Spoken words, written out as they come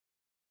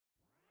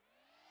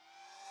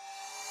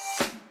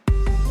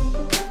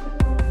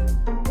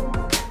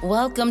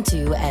Welcome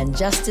to And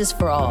Justice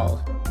for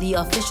All, the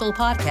official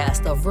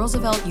podcast of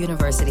Roosevelt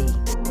University,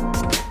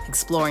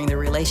 exploring the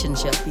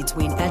relationship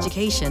between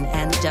education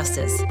and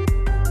justice,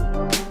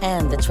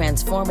 and the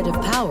transformative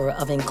power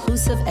of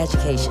inclusive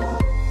education.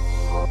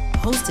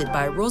 Hosted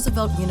by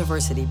Roosevelt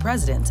University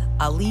President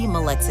Ali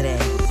Malekzadeh.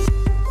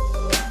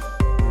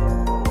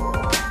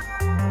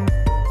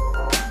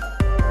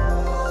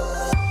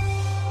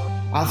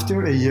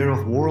 After a year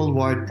of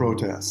worldwide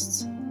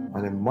protests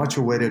and a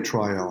much-awaited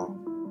trial,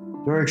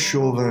 Derek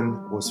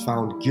Chauvin was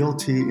found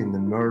guilty in the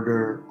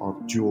murder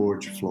of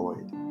George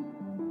Floyd.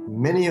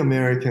 Many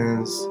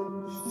Americans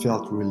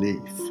felt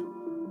relief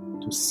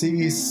to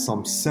see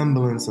some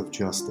semblance of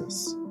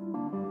justice.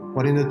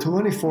 But in the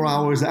 24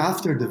 hours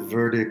after the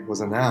verdict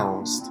was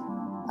announced,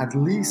 at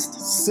least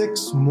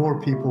 6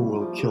 more people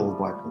were killed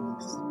by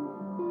police.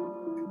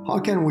 How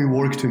can we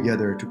work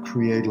together to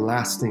create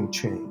lasting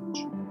change?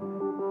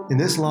 In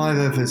this live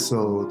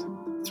episode,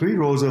 3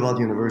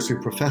 Roosevelt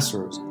University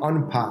professors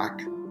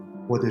unpack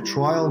what the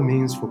trial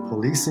means for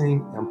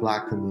policing and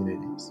Black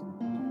communities.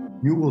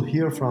 You will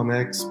hear from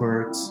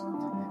experts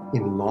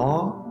in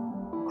law,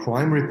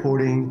 crime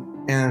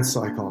reporting, and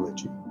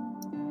psychology.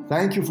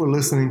 Thank you for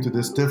listening to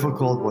this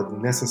difficult but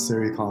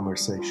necessary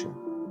conversation.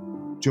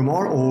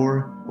 Jamar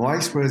Orr,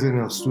 Vice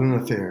President of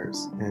Student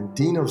Affairs and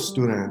Dean of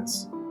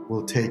Students,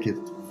 will take it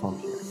from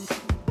here.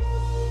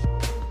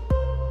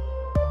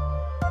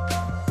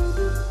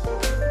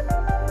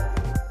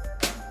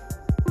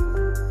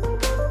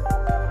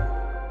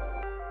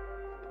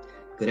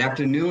 Good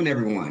afternoon,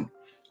 everyone.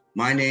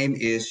 My name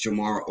is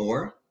Jamar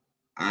Orr.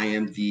 I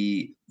am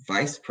the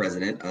Vice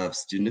President of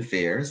Student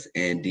Affairs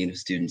and Dean of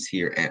Students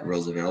here at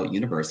Roosevelt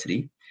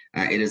University.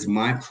 It is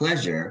my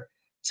pleasure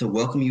to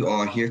welcome you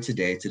all here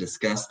today to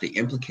discuss the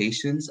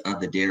implications of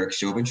the Derek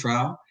Chauvin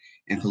trial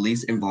and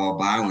police-involved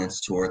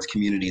violence towards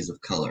communities of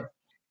color.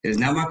 It is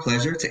now my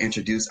pleasure to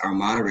introduce our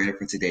moderator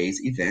for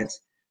today's event,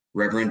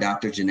 Reverend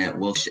Dr. Jeanette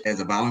Wilson, as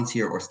a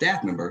volunteer or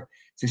staff member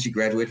since she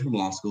graduated from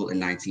law school in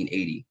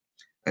 1980.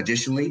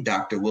 Additionally,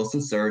 Dr.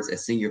 Wilson serves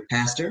as senior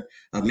pastor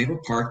of Maple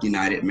Park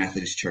United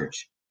Methodist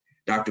Church.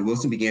 Dr.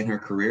 Wilson began her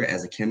career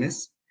as a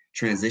chemist,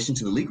 transitioned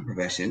to the legal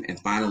profession, and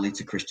finally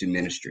to Christian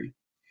ministry.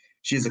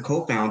 She is a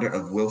co-founder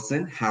of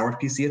Wilson Howard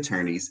PC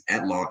Attorneys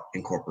at Law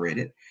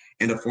Incorporated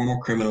and a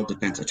former criminal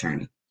defense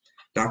attorney.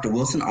 Dr.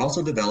 Wilson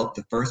also developed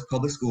the first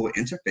public school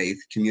interfaith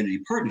community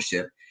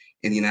partnership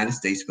in the United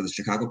States for the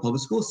Chicago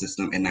public school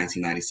system in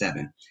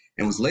 1997,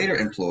 and was later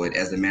employed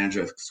as the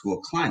manager of school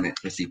climate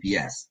for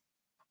CPS.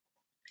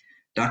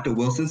 Dr.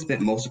 Wilson spent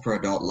most of her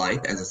adult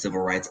life as a civil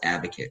rights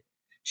advocate.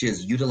 She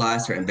has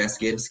utilized her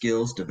investigative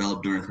skills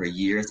developed during her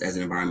years as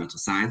an environmental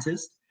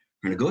scientist,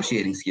 her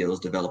negotiating skills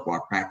developed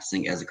while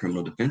practicing as a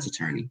criminal defense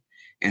attorney,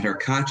 and her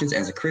conscience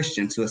as a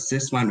Christian to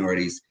assist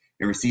minorities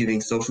in receiving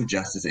social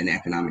justice and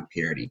economic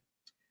parity.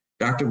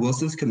 Dr.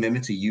 Wilson's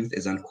commitment to youth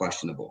is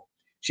unquestionable.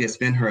 She has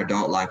spent her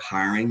adult life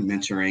hiring,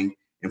 mentoring,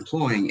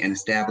 employing, and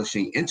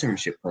establishing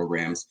internship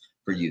programs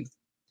for youth.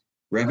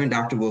 Reverend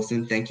Dr.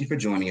 Wilson, thank you for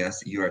joining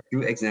us. You are a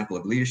true example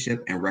of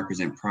leadership and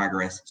represent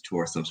progress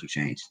towards social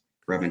change.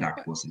 Reverend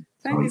Dr. Wilson.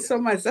 Thank you so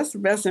much. That's the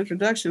best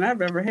introduction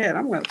I've ever had.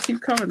 I'm going to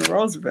keep coming to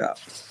Roosevelt.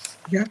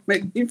 You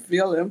make me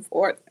feel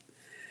important.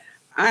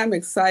 I'm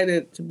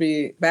excited to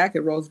be back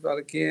at Roosevelt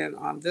again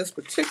on this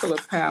particular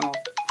panel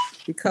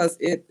because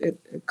it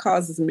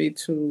causes me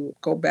to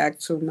go back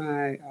to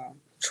my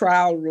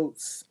trial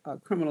roots,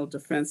 criminal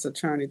defense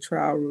attorney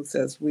trial roots,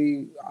 as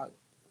we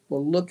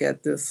will look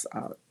at this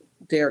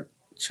Derek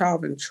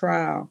Chauvin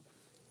trial,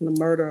 the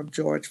murder of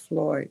George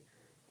Floyd.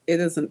 It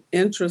is an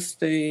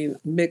interesting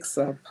mix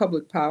of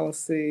public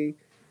policy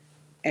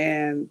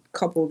and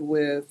coupled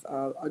with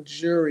a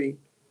jury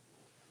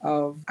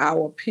of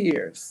our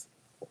peers,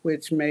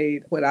 which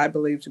made what I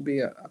believe to be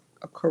a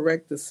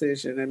correct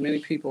decision. And many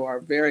people are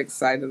very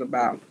excited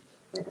about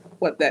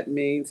what that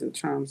means in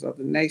terms of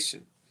the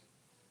nation.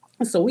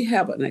 And so we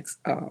have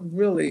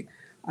really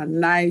a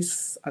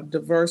nice,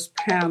 diverse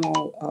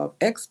panel of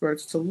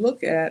experts to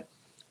look at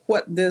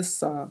what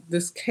this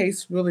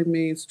case really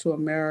means to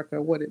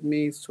America, what it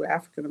means to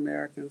African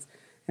Americans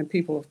and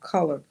people of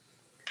color,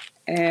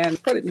 and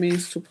what it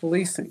means to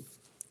policing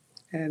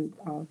and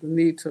the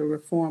need to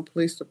reform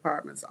police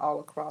departments all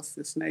across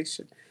this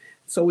nation.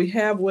 So we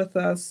have with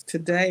us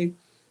today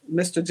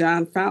Mr.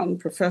 John Fountain,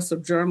 professor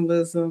of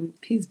journalism.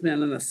 He's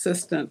been an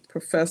assistant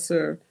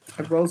professor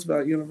at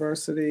Roosevelt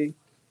University,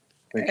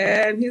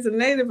 and he's a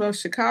native of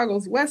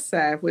Chicago's West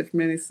Side, which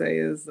many say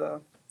is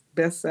the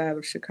best side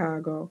of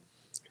Chicago.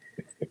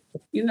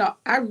 You know,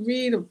 I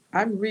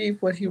read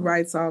what he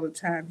writes all the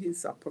time.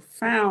 He's a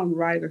profound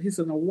writer. He's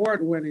an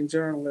award-winning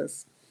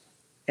journalist,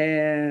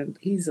 and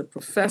he's a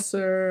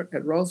professor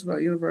at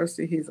Roosevelt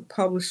University. He's a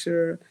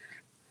publisher.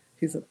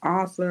 He's an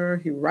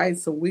author. He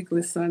writes a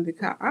weekly Sunday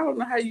column. I don't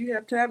know how you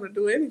have time to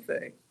do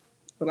anything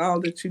with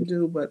all that you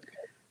do, but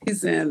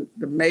he's in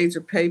the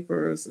major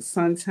papers, the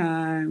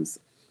Sun-Times.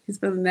 He's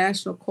been a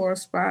national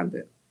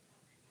correspondent.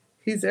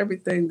 He's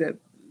everything that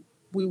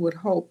we would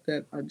hope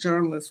that a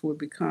journalist would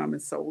become.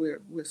 And so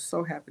we're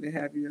so happy to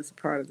have you as a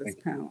part of this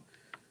panel.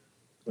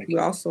 We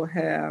also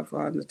have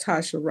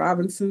Natasha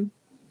Robinson.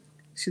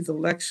 She's a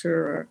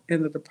lecturer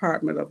in the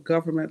Department of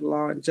Government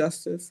Law and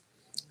Justice.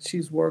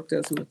 She's worked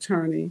as an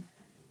attorney,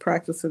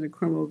 practicing in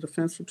criminal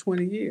defense for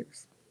 20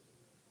 years.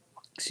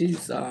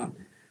 She's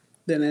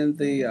been in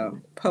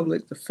the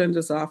Public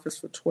Defender's Office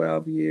for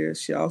 12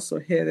 years. She also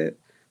headed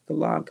the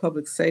Law and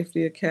Public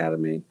Safety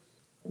Academy.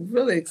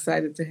 Really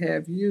excited to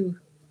have you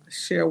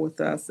share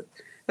with us.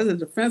 As a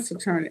defense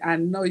attorney, I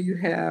know you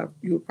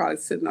were probably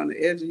sitting on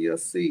the edge of your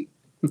seat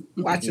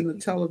watching the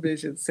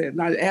television, saying,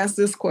 now ask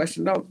this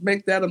question, don't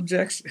make that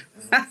objection.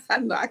 I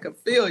know, I can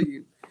feel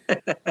you.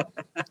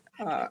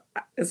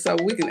 And so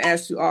we can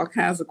ask you all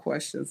kinds of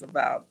questions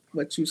about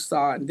what you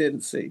saw and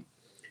didn't see.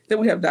 Then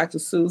we have Dr.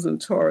 Susan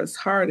Torres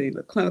Harding,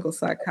 a clinical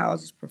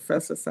psychologist,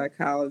 professor of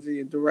psychology,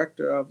 and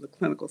director of the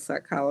clinical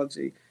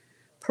psychology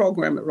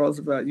program at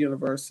Roosevelt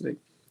University.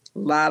 A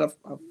lot of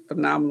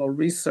phenomenal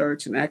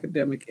research and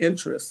academic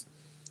interests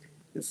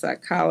in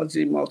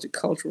psychology,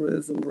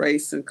 multiculturalism,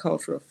 race, and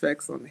cultural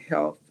effects on the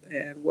health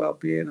and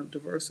well-being of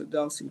diverse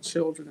adults and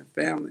children and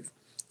families.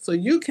 So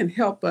you can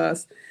help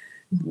us.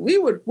 We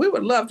would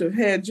love to have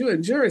had you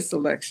in jury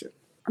selection.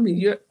 I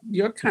mean,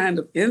 your kind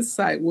of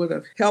insight would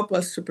have helped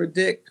us to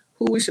predict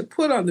who we should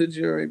put on the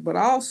jury, but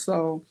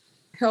also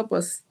help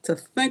us to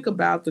think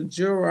about the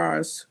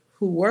jurors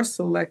who were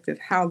selected,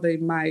 how they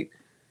might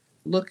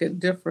look at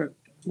different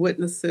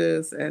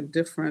witnesses and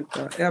different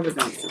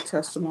evidence and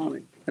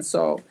testimony. And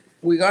so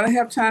we're going to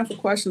have time for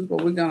questions,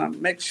 but we're going to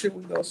make sure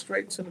we go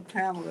straight to the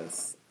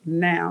panelists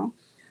now.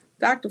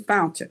 Dr.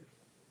 Fountain,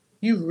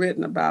 you've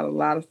written about a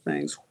lot of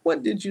things.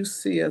 What did you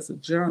see as a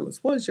journalist?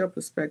 What is your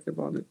perspective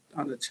on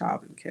the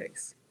Chauvin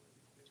case?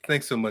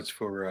 Thanks so much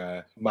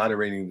for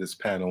moderating this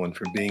panel and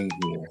for being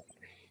here.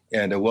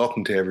 And a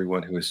welcome to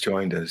everyone who has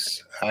joined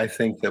us. I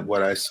think that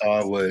what I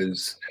saw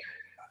was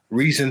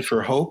reason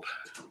for hope,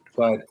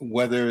 but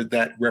whether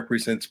that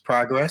represents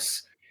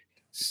progress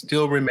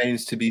still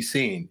remains to be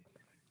seen,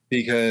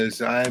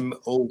 because I'm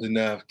old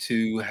enough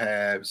to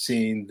have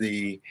seen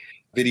the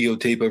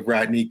videotape of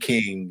Rodney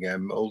King.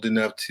 I'm old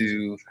enough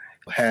to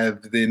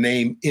have the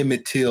name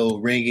Emmett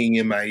Till ringing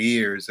in my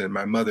ears, and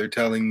my mother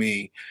telling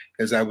me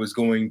as I was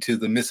going to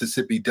the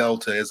Mississippi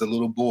Delta as a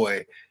little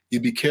boy, you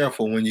be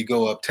careful when you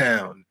go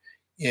uptown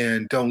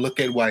and don't look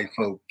at white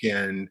folk,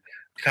 and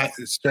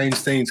strange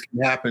things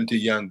can happen to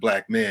young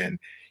Black men.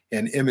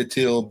 And Emmett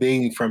Till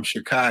being from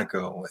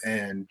Chicago,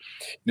 and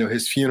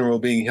his funeral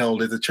being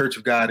held at the Church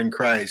of God in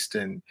Christ,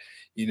 and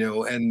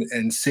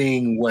and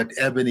seeing what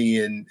Ebony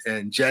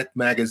and Jet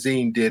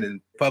magazine did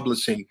in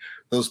publishing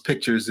those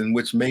pictures in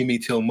which Mamie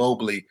Till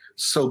Mobley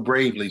so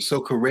bravely,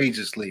 so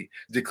courageously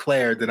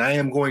declared that I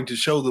am going to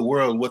show the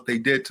world what they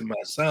did to my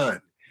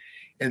son.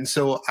 And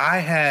so I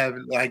have,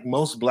 like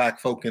most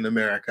Black folk in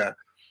America,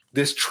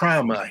 this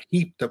trauma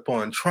heaped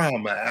upon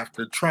trauma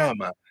after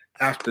trauma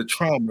after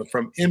trauma,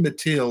 from Emmett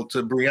Till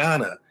to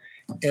Breonna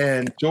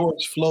and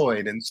George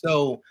Floyd. And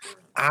so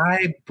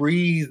I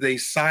breathed a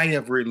sigh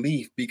of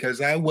relief, because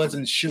I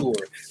wasn't sure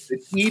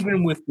that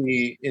even with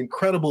the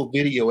incredible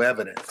video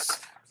evidence,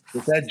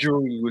 that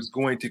jury was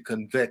going to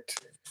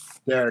convict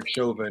Derek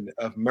Chauvin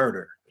of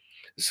murder.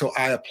 So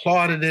I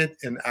applauded it,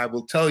 and I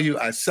will tell you,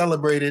 I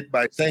celebrated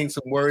by saying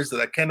some words that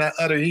I cannot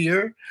utter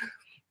here.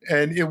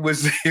 And it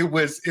was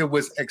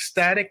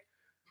ecstatic,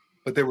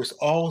 but there was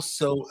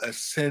also a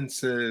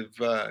sense of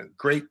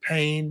great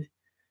pain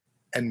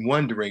and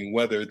wondering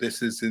whether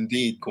this is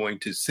indeed going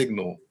to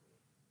signal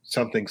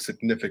something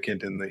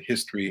significant in the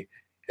history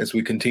as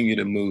we continue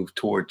to move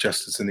toward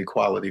justice and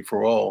equality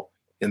for all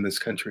in this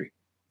country.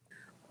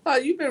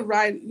 You've been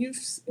writing, you've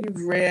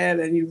read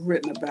and you've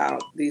written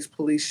about these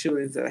police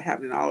shootings that are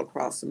happening all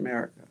across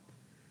America.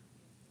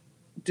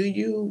 Do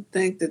you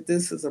think that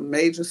this is a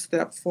major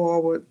step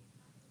forward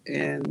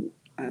in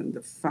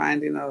the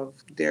finding of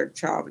Derek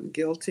Chauvin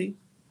guilty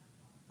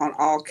on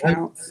all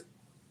counts?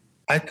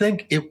 I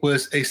think it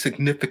was a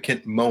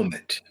significant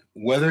moment.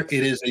 Whether it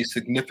is a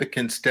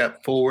significant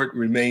step forward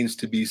remains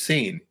to be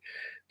seen,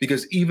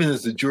 because even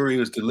as the jury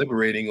was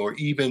deliberating, or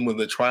even when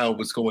the trial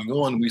was going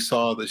on, we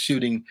saw the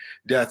shooting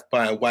death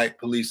by a white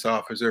police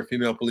officer, a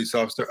female police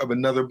officer, of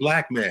another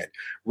Black man.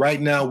 Right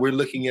now, we're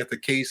looking at the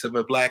case of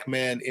a Black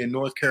man in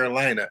North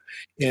Carolina,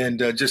 and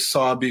just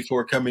saw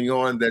before coming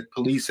on that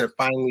police have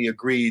finally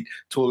agreed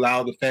to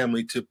allow the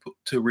family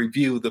to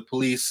review the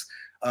police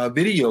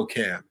video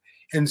cam.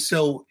 And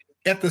so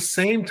at the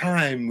same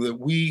time that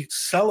we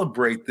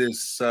celebrate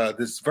this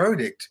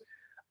verdict,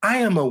 I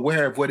am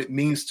aware of what it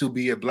means to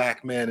be a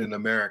Black man in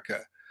America,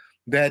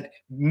 that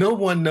no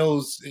one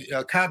knows,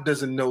 a cop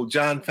doesn't know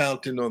John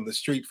Fountain on the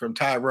street from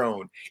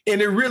Tyrone.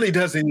 And it really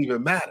doesn't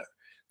even matter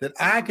that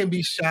I can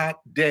be shot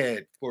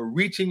dead for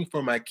reaching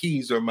for my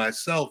keys or my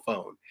cell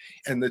phone.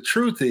 And the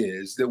truth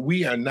is that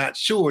we are not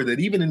sure that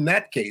even in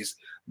that case,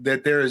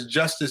 that there is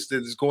justice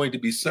that is going to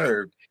be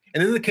served.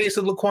 And in the case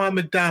of Laquan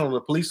McDonald, a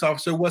police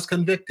officer was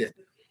convicted.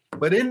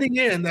 But in the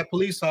end, that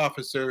police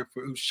officer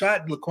who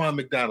shot Laquan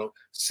McDonald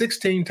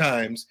 16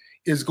 times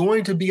is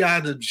going to be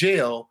out of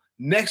jail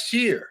next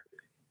year,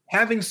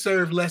 having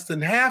served less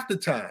than half the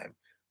time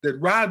that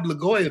Rod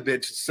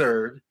Blagojevich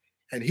served,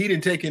 and he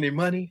didn't take any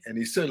money, and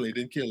he certainly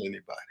didn't kill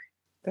anybody.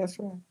 That's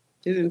right.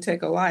 He didn't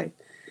take a life.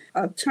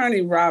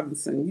 Attorney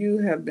Robinson, you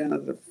have been a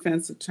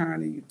defense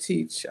attorney. You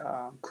teach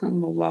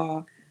criminal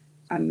law.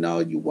 I know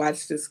you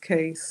watch this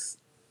case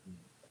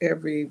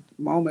every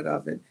moment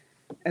of it.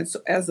 And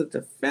so as a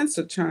defense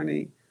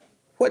attorney,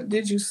 what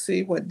did you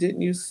see? What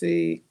didn't you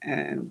see?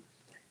 And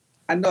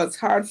I know it's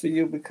hard for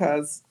you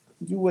because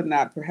you would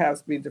not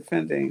perhaps be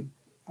defending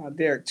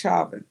Derek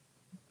Chauvin.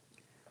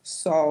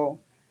 So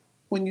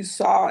when you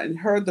saw and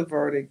heard the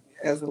verdict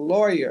as a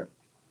lawyer,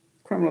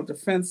 criminal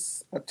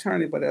defense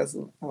attorney, but as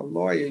a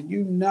lawyer,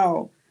 you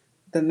know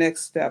the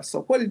next step.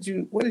 So what did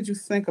you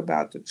think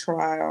about the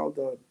trial,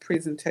 the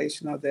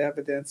presentation of the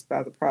evidence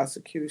by the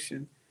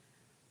prosecution,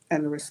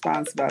 and the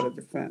response by the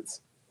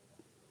defense?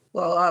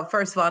 Well,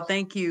 first of all,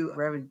 thank you,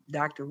 Reverend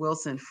Dr.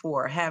 Wilson,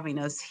 for having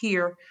us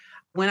here.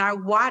 When I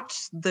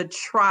watched the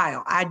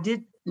trial, I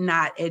did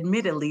not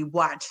admittedly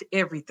watch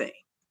everything.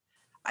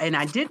 And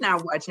I did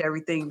not watch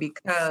everything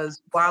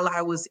because while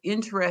I was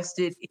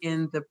interested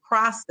in the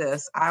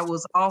process, I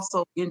was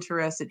also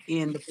interested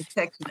in the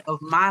protection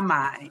of my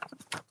mind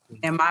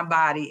and my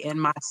body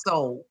and my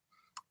soul.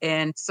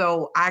 And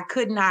so I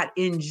could not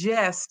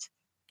ingest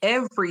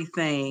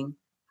everything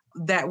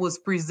that was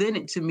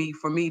presented to me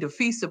for me to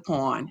feast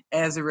upon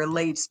as it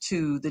relates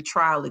to the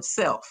trial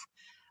itself,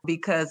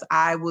 because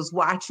I was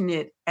watching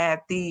it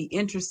at the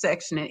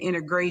intersection and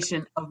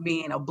integration of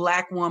being a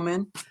Black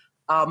woman,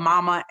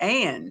 mama,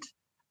 and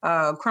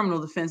a criminal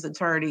defense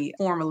attorney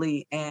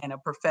formerly and a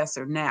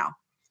professor now.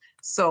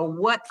 So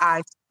what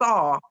I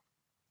saw,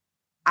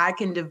 I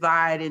can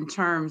divide in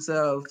terms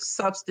of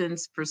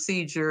substance,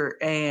 procedure,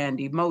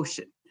 and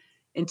emotion.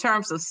 In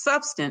terms of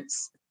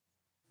substance,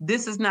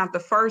 this is not the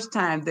first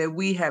time that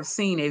we have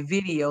seen a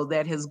video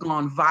that has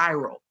gone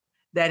viral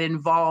that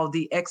involved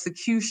the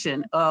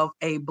execution of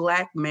a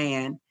Black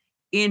man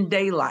in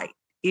daylight,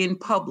 in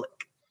public.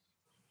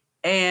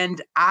 And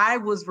I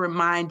was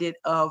reminded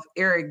of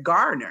Eric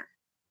Garner,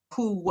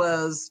 who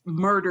was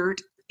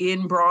murdered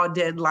in broad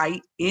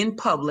daylight in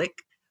public,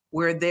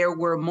 where there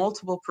were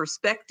multiple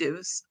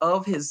perspectives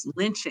of his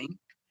lynching,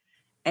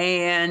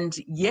 and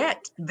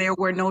yet there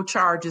were no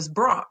charges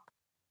brought.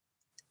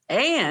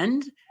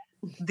 And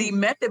the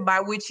method by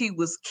which he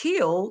was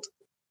killed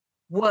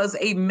was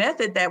a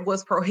method that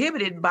was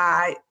prohibited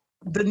by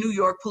the New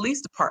York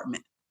Police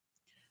Department.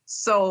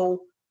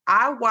 So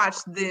I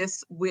watched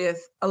this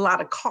with a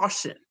lot of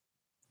caution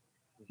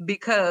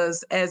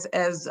because as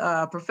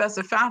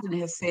Professor Fountain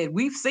has said,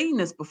 we've seen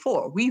this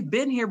before. We've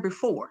been here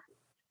before.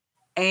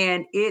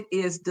 And it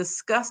is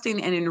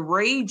disgusting and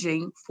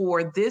enraging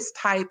for this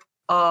type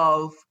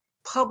of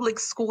public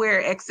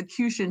square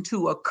execution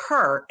to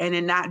occur and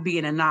it not be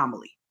an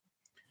anomaly.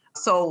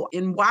 So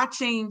in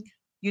watching,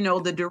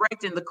 the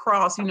direct and the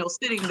cross,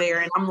 sitting there,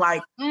 and I'm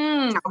like,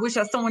 I wish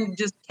someone would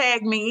just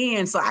tag me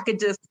in so I could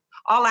just,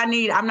 all I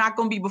need, I'm not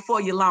going to be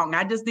before you long.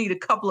 I just need a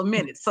couple of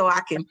minutes so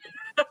I can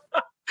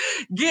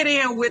get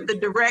in with the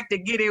direct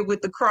and get in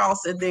with the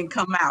cross and then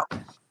come out.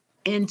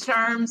 In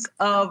terms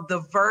of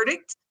the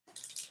verdict,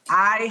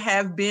 I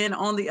have been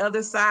on the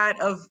other side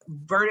of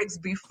verdicts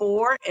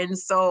before. And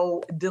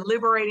so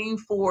deliberating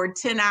for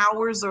 10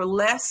 hours or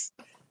less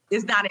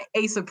is not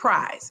a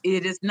surprise.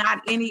 It is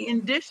not any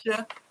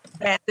indicia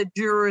that the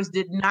jurors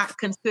did not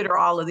consider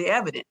all of the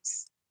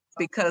evidence,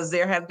 because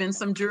there have been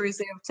some juries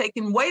that have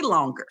taken way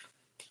longer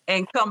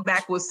and come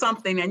back with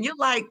something. And you're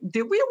like,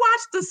 did we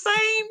watch the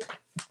same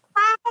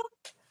trial?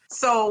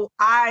 So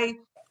I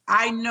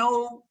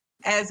know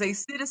as a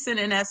citizen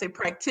and as a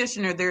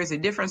practitioner, there is a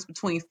difference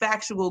between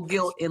factual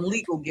guilt and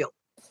legal guilt.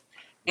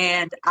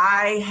 And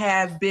I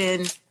have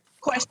been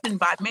questioned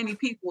by many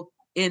people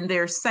in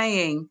their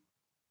saying,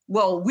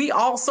 well, we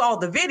all saw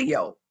the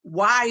video.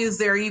 Why is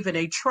there even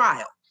a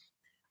trial?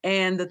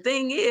 And the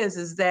thing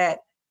is that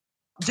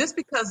just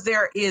because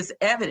there is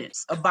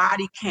evidence, a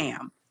body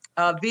cam,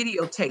 a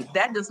videotape,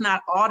 that does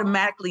not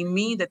automatically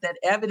mean that that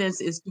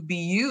evidence is to be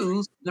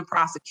used in the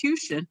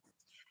prosecution.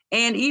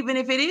 And even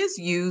if it is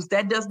used,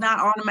 that does not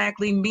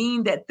automatically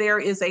mean that there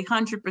is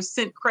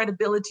 100%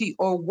 credibility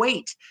or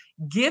weight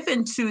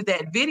given to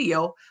that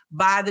video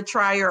by the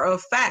trier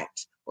of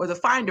fact or the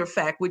finder of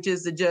fact, which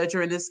is the judge,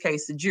 or in this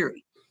case, the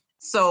jury.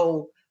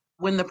 So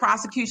when the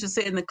prosecution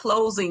said in the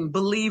closing,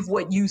 believe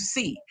what you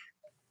see,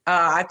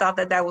 I thought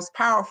that was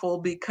powerful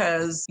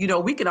because,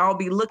 we can all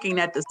be looking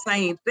at the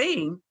same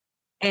thing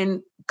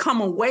and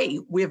come away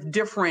with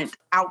different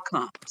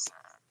outcomes.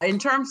 In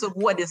terms of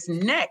what is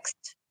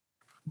next,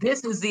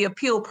 this is the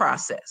appeal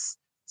process.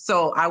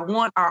 So I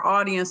want our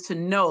audience to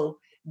know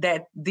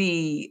that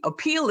the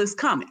appeal is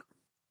coming.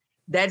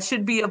 That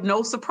should be of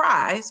no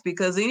surprise,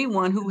 because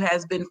anyone who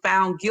has been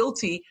found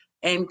guilty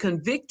and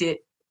convicted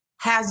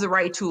has the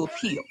right to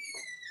appeal.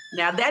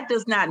 Now, that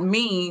does not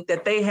mean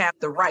that they have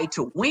the right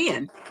to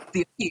win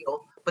the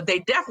appeal, but they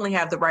definitely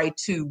have the right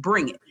to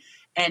bring it.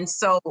 And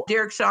so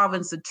Derek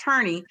Chauvin's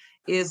attorney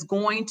is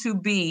going to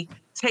be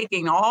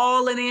taking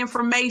all of the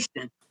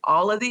information,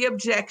 all of the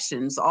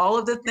objections, all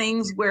of the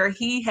things where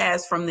he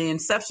has from the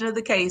inception of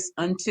the case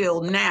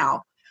until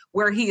now,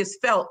 where he has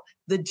felt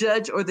the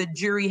judge or the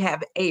jury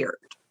have erred,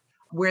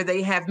 where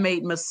they have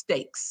made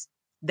mistakes.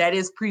 That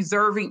is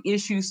preserving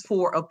issues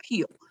for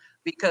appeal,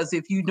 because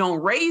if you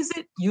don't raise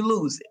it, you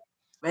lose it.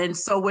 And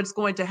so what's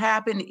going to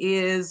happen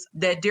is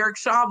that Derek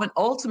Chauvin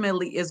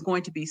ultimately is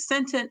going to be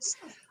sentenced.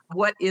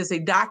 What is a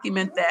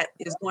document that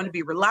is going to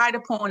be relied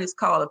upon is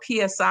called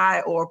a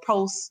PSI, or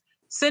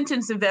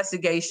post-sentence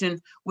investigation,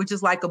 which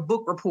is like a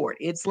book report.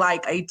 It's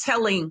like a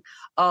telling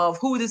of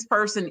who this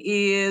person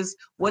is,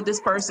 what this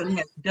person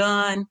has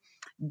done.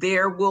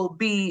 There will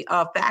be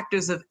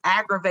factors of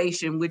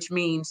aggravation, which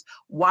means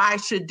why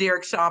should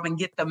Derek Chauvin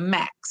get the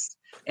max?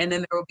 And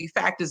then there will be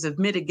factors of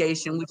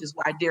mitigation, which is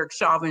why Derek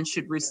Chauvin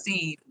should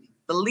receive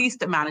the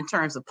least amount in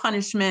terms of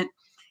punishment.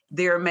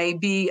 There may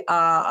be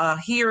a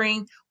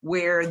hearing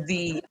where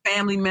the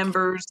family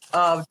members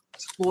of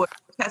Floyd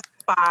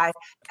testify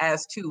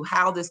as to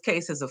how this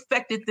case has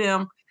affected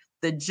them.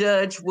 The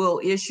judge will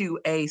issue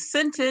a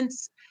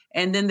sentence,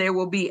 and then there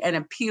will be an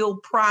appeal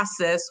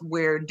process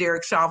where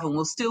Derek Chauvin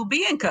will still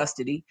be in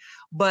custody.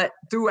 But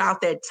throughout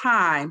that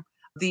time,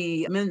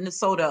 the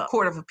Minnesota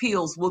Court of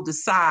Appeals will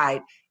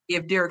decide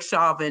if Derek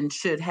Chauvin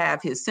should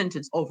have his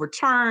sentence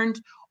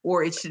overturned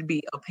or it should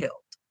be upheld.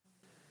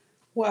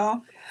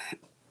 Well,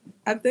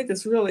 I think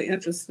it's really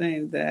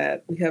interesting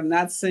that we have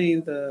not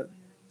seen the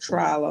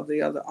trial of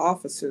the other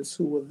officers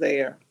who were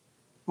there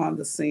on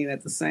the scene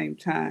at the same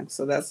time.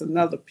 So that's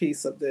another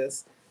piece of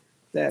this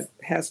that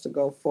has to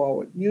go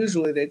forward.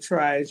 Usually they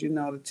try, as you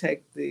know, to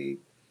take the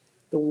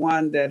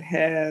one that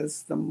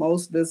has the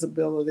most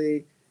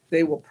visibility.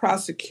 They will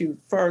prosecute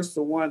first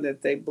the one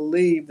that they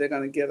believe they're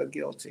going to get a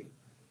guilty.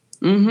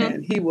 Mm-hmm.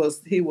 And he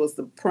was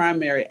the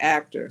primary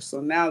actor.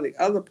 So now the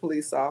other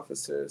police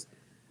officers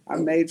are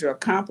major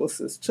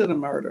accomplices to the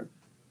murder.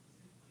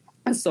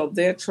 And so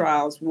their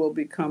trials will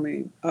be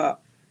coming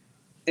up.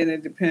 And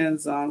it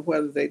depends on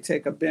whether they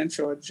take a bench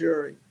or a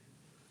jury.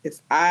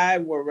 If I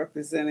were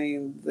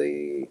representing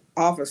the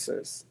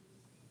officers,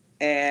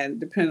 and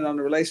depending on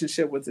the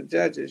relationship with the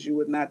judges, you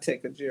would not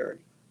take a jury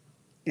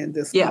in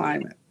this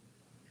climate.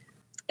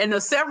 And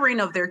the severing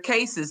of their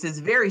cases is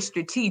very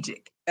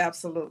strategic.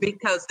 Absolutely.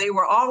 Because they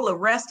were all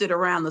arrested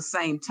around the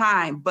same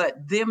time,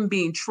 but them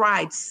being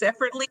tried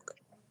separately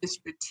is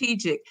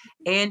strategic.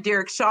 And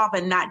Derek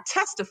Chauvin not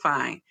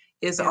testifying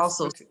is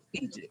also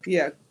strategic.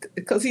 Yeah,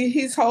 because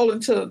he's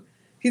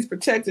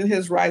protecting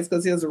his rights,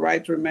 because he has a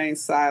right to remain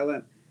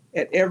silent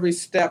at every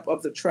step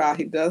of the trial.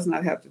 He does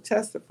not have to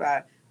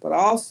testify, but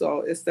also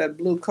it's that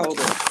blue coat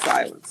of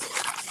silence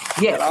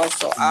that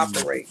also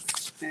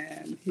operates.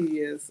 And he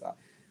is,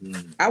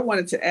 I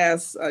wanted to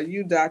ask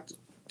you, Dr.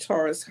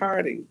 Taurus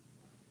Harding,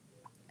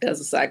 as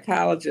a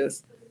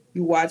psychologist,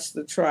 you watched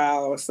the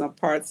trial or some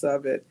parts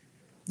of it.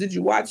 Did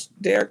you watch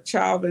Derek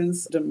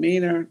Chauvin's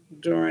demeanor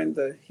during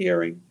the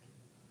hearing?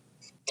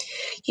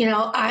 You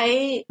know,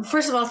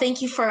 first of all,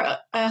 thank you for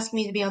asking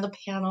me to be on the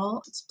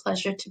panel. It's a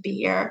pleasure to be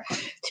here,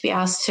 to be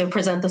asked to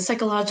present the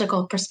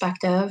psychological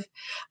perspective.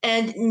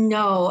 And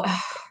no,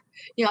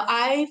 you know,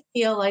 I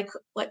feel like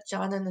what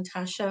John and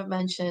Natasha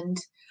mentioned,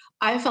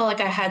 I felt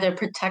like I had to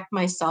protect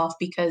myself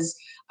because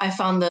I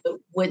found the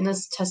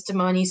witness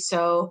testimony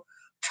so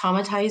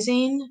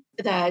traumatizing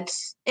that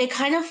it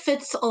kind of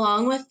fits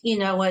along with, you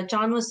know, what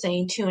John was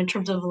saying too, in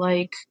terms of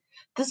like,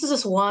 this is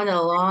just a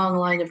long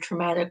line of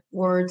traumatic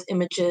words,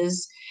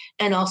 images,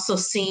 and also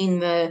seeing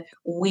the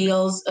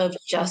wheels of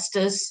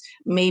justice.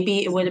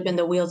 Maybe it would have been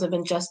the wheels of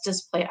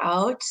injustice play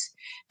out.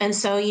 And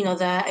so, you know,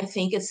 that I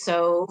think is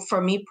so, for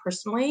me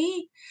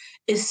personally,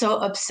 is so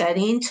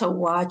upsetting to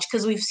watch,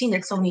 because we've seen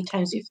it so many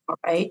times before,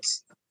 right?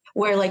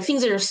 Where like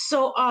things that are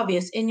so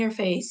obvious in your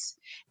face.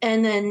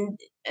 And then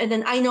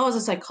I know as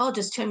a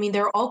psychologist too, I mean,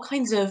 there are all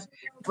kinds of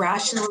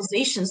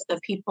rationalizations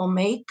that people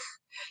make,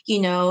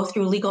 you know,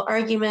 through legal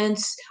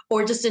arguments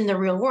or just in the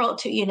real world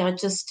too, you know,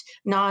 just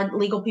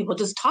non-legal people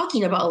just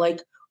talking about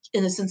like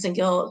innocence and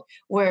guilt,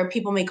 where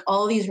people make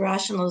all these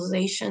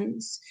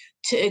rationalizations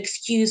to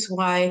excuse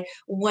why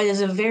what is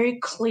a very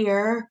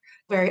clear,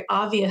 very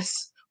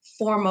obvious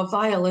form of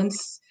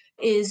violence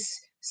is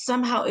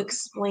somehow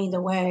explained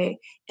away.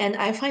 And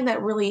I find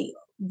that really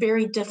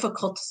very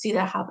difficult to see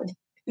that happen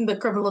in the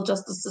criminal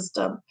justice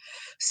system.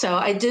 So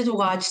I did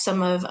watch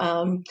some of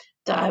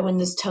the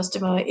eyewitness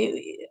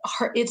testimony.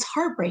 It's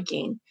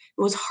heartbreaking.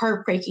 It was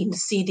heartbreaking to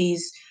see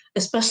these,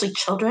 especially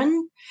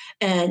children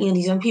and, you know,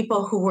 these young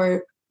people who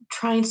were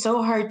trying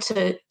so hard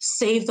to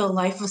save the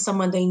life of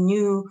someone they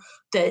knew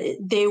that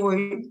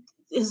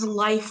his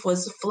life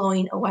was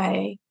flowing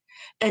away.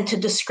 And to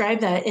describe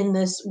that in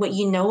this, what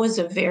you know is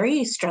a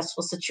very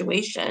stressful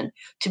situation,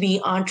 to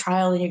be on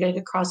trial and you're going to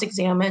get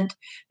cross-examined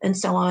and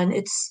so on.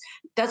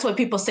 That's why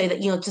people say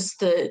that, you know, just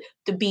the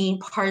being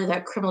part of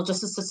that criminal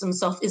justice system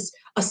itself is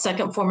a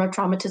second form of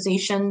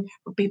traumatization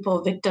for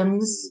people,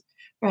 victims,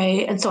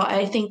 right? And so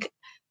I think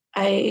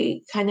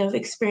I kind of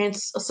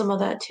experienced some of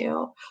that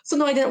too. So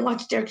no, I didn't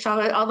watch Derek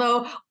Chauvin,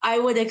 although I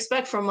would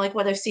expect from like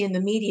what I've seen in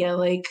the media,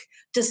 like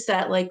just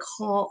that like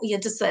calm, yeah,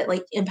 just that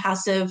like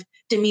impassive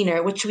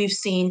demeanor, which we've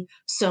seen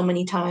so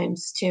many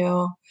times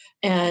too.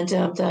 And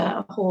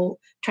the whole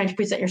trying to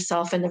present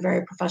yourself in a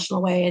very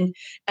professional way. And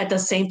at the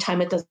same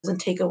time, it doesn't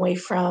take away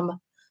from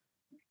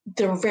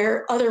the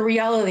very other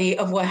reality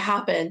of what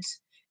happened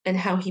and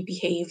how he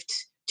behaved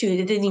too.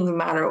 It didn't even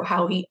matter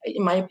how he,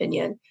 in my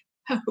opinion,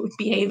 how he would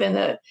behave in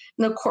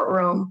a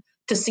courtroom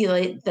to see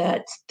like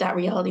that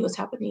reality was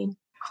happening.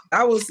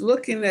 I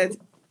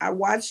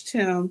watched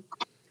him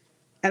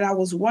and I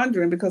was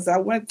wondering, because I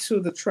went to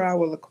the trial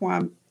with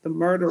Laquan, the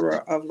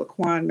murderer of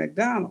Laquan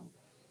McDonald,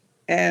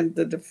 and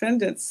the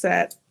defendant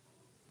sat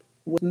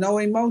with no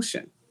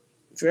emotion,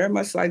 very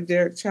much like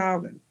Derek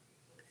Chauvin.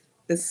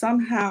 That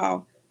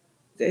somehow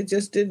they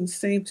just didn't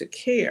seem to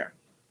care.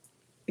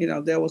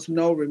 There was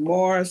no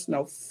remorse,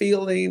 no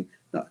feeling.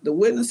 No, the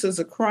witnesses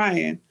are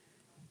crying,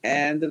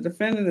 and the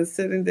defendant is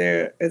sitting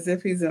there as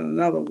if he's in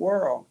another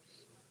world.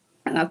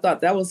 And I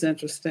thought that was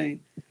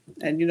interesting.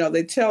 And,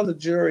 they tell the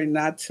jury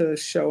not to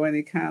show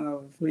any kind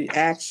of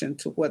reaction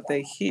to what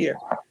they hear.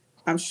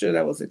 I'm sure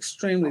that was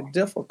extremely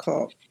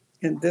difficult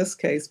in this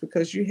case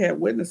because you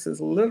had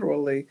witnesses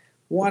literally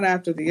one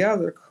after the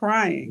other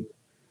crying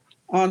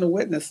on the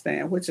witness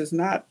stand, which is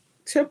not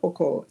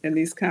typical in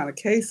these kind of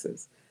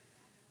cases.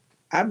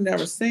 I've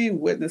never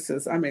seen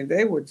witnesses. I mean,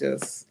 they were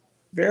just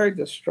very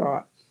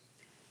distraught.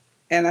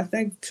 And I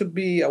think to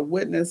be a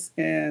witness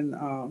in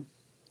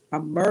a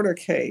murder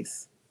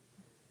case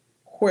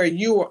where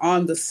you were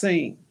on the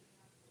scene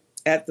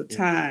at the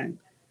time,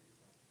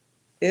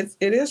 it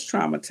is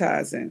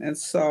traumatizing. And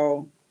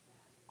so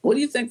what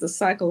do you think the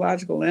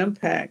psychological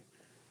impact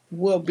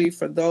will be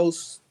for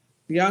those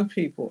young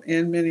people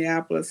in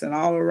Minneapolis and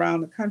all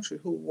around the country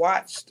who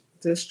watched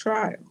this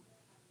trial?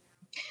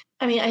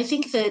 I mean, I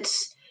think that,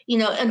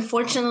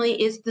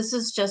 unfortunately, this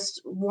is just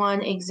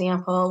one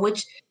example,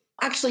 which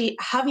actually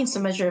having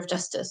some measure of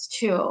justice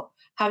too,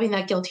 having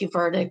that guilty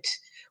verdict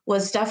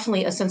was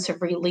definitely a sense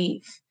of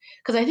relief.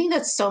 Because I think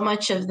that so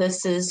much of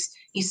this is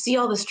you see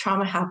all this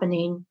trauma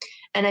happening.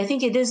 And I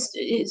think it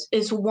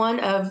is one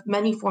of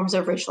many forms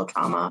of racial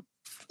trauma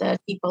that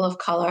people of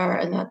color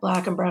and that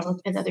Black and Brown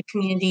and other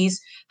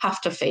communities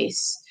have to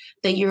face.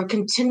 That you're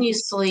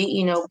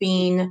continuously,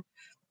 being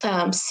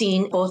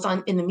seen both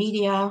in the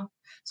media,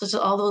 such as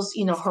all those,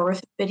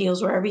 horrific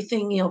videos where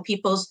everything,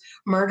 people's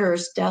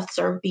murders, deaths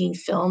are being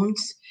filmed,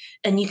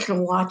 and you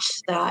can watch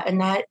that,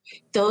 and that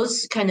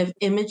those kind of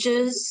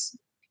images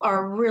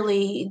are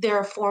really they're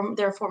a form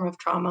of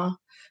trauma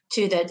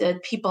too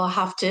that people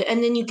have to,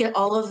 and then you get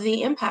all of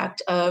the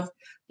impact of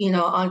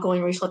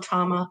ongoing racial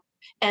trauma.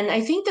 And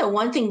I think that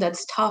one thing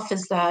that's tough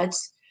is that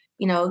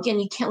again,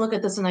 you can't look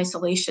at this in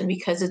isolation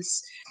because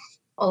it's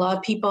a lot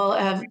of people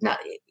have not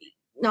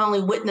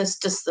only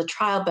witnessed just the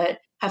trial, but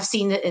have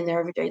seen it in their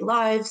everyday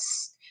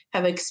lives,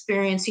 have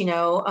experienced,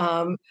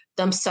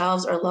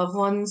 themselves or loved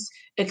ones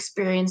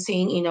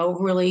experiencing,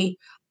 really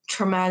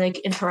traumatic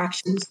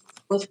interactions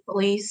with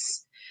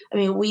police. I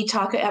mean, we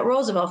talk at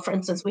Roosevelt, for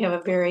instance, we have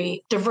a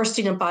very diverse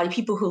student body,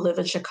 people who live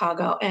in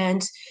Chicago,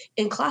 and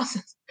in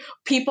classes,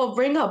 people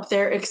bring up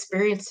their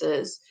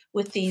experiences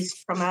with these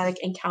traumatic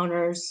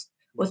encounters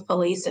with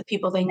police and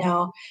people they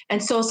know.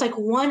 And so it's like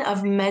one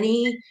of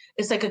many,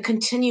 it's like a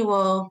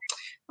continual,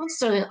 not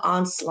necessarily an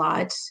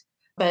onslaught,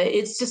 but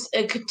it's just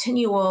a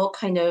continual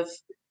kind of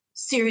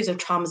series of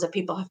traumas that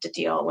people have to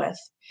deal with.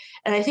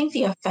 And I think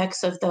the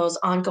effects of those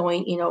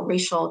ongoing,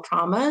 racial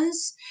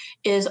traumas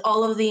is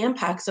all of the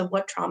impacts of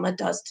what trauma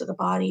does to the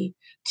body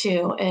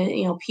too.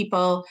 And,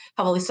 people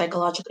have all these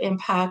psychological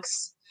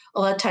impacts.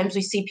 A lot of times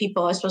we see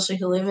people, especially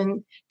who live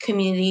in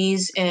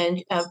communities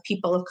and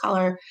people of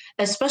color,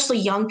 especially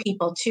young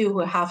people too, who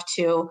have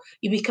to,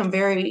 you become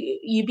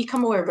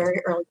aware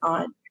very early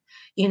on.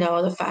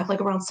 The fact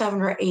like around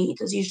 7 or 8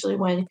 is usually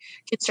when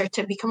kids start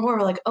to become more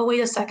like, oh,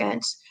 wait a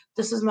second,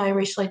 this is my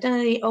racial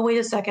identity. Oh, wait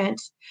a second,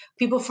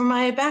 people from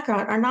my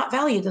background are not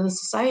valued in the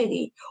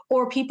society.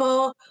 Or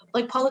people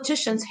like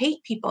politicians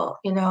hate people,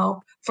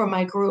 from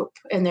my group,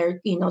 and they're,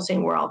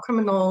 saying we're all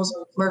criminals,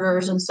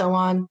 murderers, and so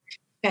on.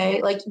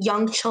 Okay, like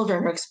young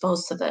children are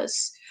exposed to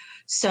this.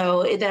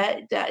 So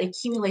that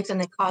accumulates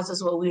and it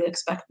causes what we would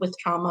expect with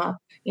trauma,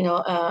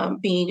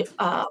 being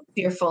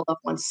fearful of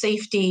one's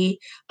safety,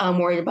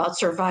 worried about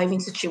surviving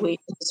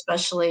situations,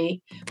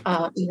 especially,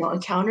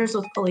 encounters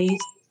with police.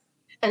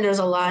 And there's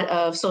a lot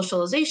of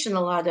socialization,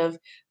 a lot of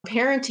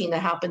parenting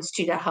that happens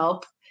too to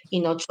help,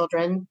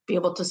 children be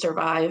able to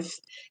survive,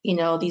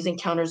 these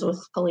encounters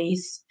with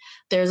police.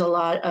 There's a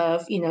lot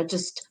of,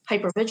 just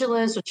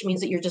hypervigilance, which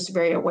means that you're just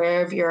very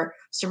aware of your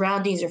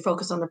surroundings, you're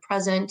focused on the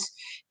present,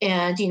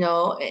 and,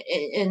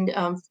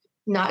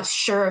 not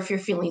sure if you're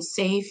feeling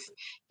safe.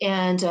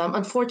 And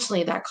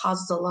unfortunately, that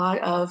causes a lot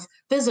of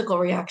physical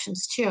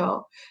reactions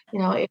too.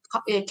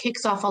 It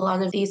kicks off a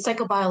lot of the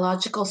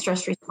psychobiological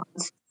stress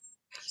response.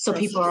 So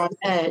people are on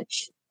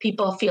edge.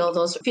 people feel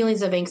those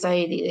feelings of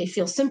anxiety. They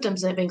feel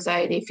symptoms of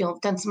anxiety, they feel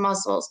tense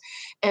muscles.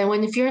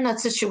 And if you're in that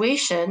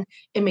situation,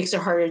 it makes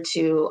it harder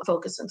to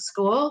focus in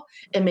school.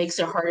 It makes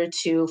it harder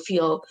to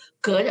feel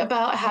good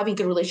about having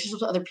good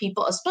relationships with other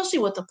people, especially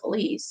with the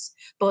police.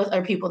 Both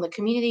are people in the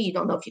community. You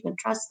don't know if you can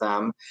trust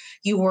them.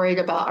 You worried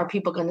about, are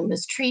people going to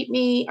mistreat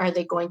me? Are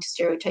they going to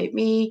stereotype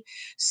me?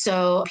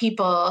 So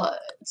people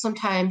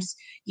sometimes,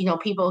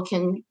 people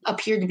can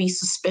appear to be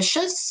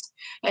suspicious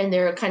and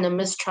they're kind of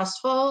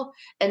mistrustful,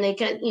 and they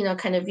get,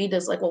 kind of viewed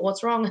as like, well,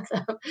 what's wrong with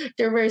them?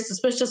 They're very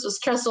suspicious,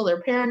 mistrustful,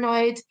 they're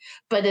paranoid,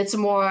 but it's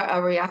more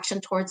a reaction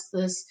towards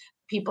this.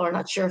 People are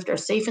not sure if they're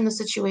safe in the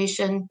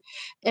situation.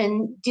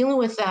 And dealing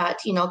with that,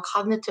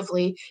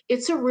 cognitively,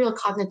 it's a real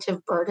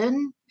cognitive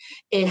burden.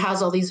 It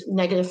has all these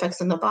negative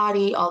effects in the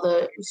body, all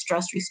the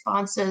stress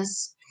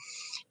responses.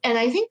 And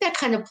I think that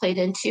kind of played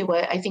into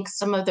what I think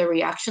some of the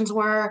reactions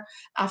were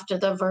after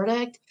the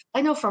verdict.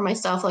 I know for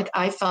myself, like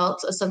I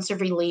felt a sense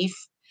of relief,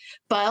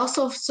 but I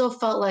also still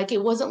felt like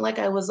it wasn't like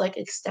I was like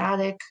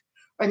ecstatic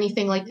or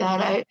anything like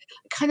that. I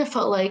kind of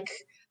felt like,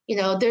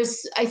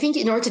 I think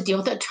in order to deal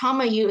with that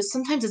trauma,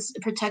 sometimes it's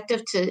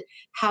protective to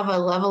have a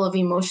level of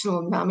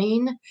emotional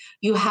numbing.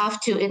 You have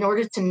to, in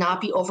order to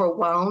not be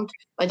overwhelmed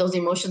by those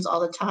emotions all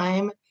the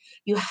time,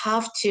 you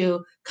have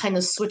to kind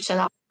of switch that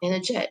out,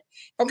 manage it.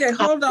 Okay,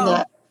 hold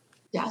on.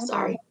 Yeah,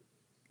 sorry.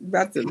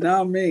 About to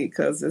numb me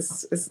because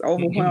it's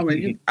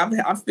overwhelming.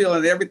 I'm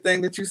feeling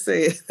everything that you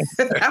said.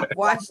 I've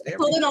watched everything.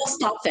 Well, then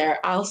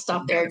I'll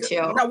stop there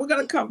too. No, we're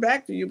going to come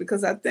back to you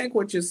because I think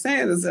what you're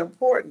saying is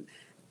important,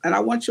 and I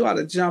want you all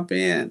to jump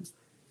in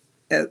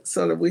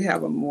so that we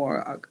have a more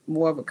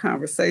of a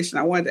conversation.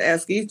 I wanted to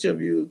ask each of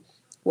you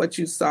what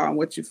you saw and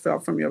what you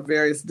felt from your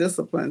various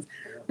disciplines.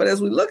 But as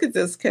we look at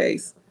this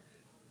case,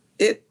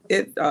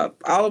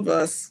 all of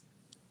us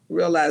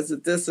realize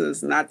that this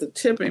is not the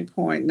tipping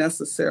point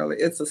necessarily.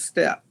 It's a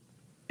step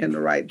in the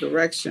right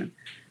direction.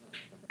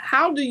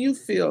 How do you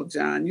feel,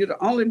 John? You're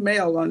the only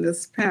male on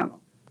this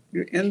panel.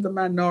 You're in the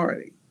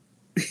minority,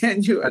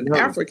 and you're an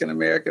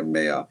African-American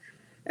male.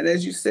 And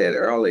as you said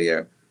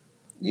earlier,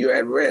 you're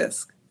at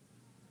risk.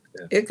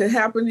 Yeah. It could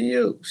happen to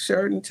you,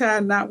 shirt and tie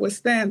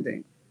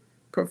notwithstanding,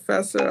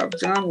 professor of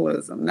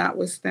journalism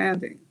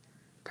notwithstanding,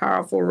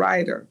 powerful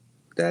writer,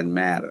 doesn't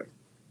matter.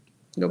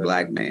 You're a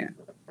black man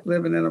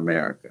living in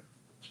America,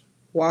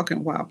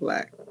 walking while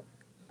black,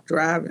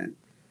 driving,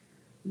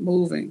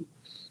 moving.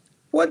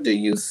 What do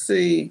you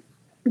see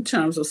in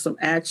terms of some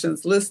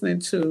actions, listening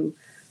to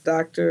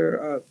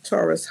Dr.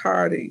 Torres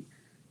Harding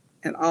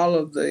and all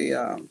of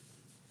the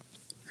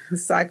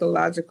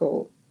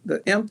psychological,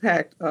 the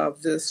impact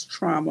of this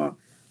trauma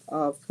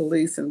of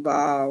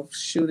police-involved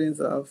shootings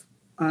of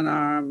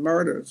unarmed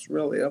murders,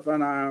 really, of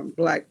unarmed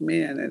black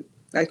men. And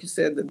like you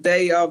said, the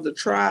day of the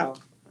trial,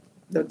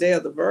 the day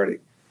of the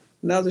verdict,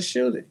 another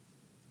shooting.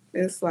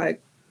 It's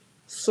like,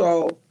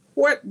 so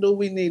what do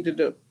we need to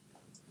do?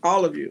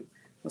 All of you.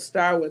 We'll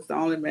start with the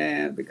only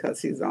man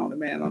because he's the only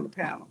man on the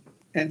panel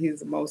and he's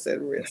the most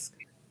at risk.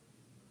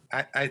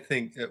 I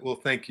think, well,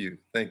 thank you,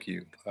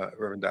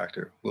 Reverend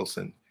Dr.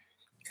 Wilson.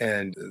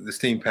 And the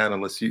esteemed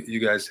panelists,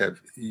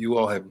 you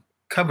all have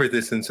covered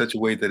this in such a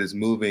way that is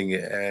moving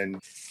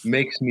and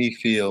makes me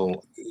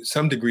feel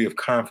some degree of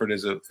comfort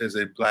as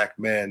a black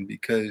man,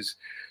 because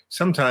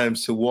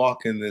sometimes to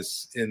walk in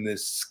this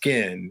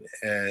skin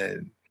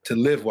and to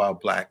live while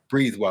black,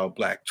 breathe while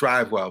black,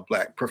 drive while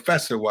black,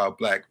 professor while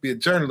black, be a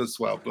journalist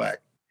while black,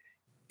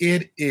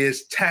 it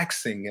is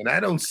taxing. And I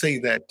don't say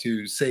that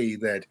to say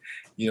that,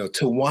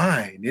 to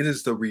whine. It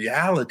is the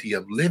reality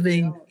of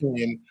living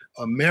in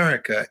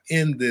America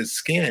in this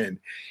skin.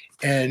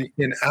 And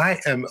I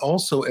am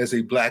also, as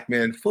a black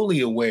man, fully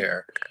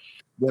aware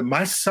that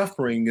my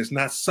suffering is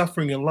not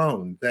suffering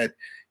alone, that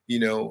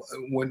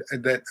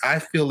that I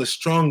feel as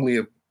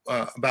strongly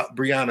about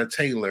Breonna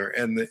Taylor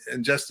and the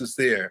injustice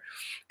there,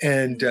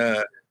 and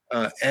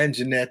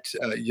Anjanette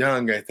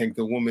Young, I think,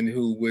 the woman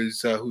who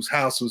was whose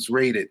house was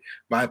raided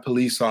by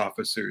police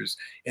officers,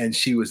 and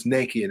she was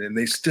naked, and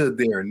they stood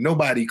there, and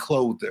nobody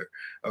clothed her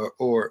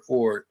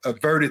or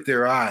averted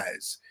their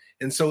eyes.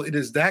 And so it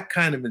is that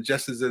kind of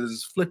injustice that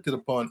is inflicted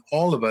upon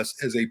all of us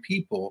as a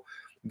people.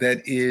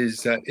 That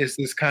is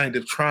this kind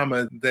of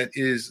trauma that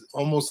is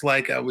almost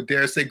like, I would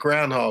dare say,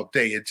 Groundhog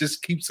Day. It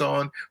just keeps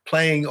on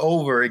playing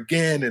over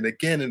again and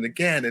again and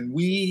again. And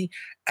we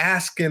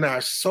ask in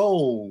our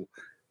soul,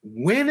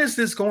 when is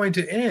this going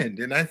to end?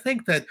 And I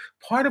think that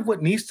part of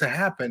what needs to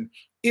happen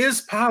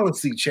is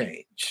policy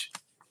change.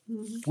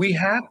 Mm-hmm. We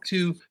have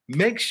to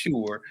make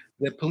sure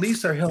that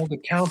police are held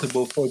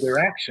accountable for their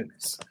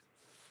actions.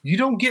 You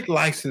don't get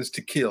licensed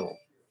to kill.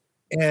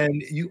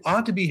 And you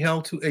ought to be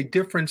held to a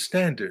different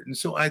standard. And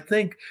so I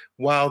think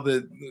while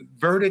the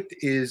verdict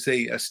is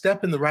a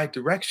step in the right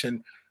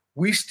direction,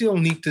 we still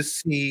need to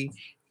see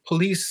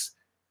police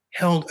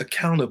held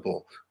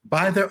accountable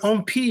by their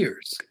own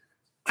peers.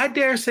 I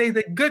dare say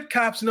that good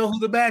cops know who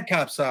the bad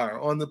cops are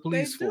on the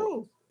police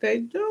force. They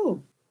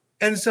do.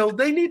 And so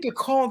they need to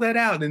call that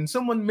out. And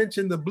someone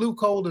mentioned the blue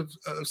code of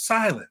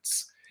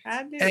silence.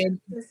 I did.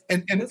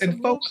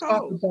 And folks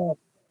talk about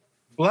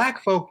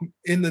Black folk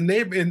in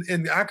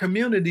in our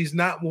communities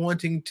not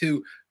wanting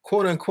to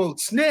quote unquote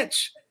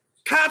snitch.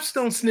 Cops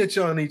don't snitch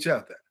on each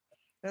other.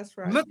 That's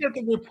right. Look at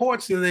the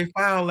reports that they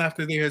file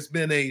after there has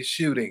been a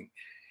shooting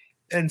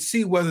and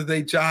see whether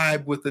they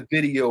jibe with the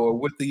video or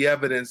with the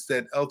evidence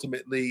that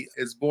ultimately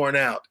is borne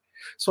out.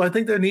 So I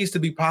think there needs to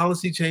be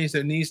policy change.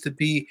 There needs to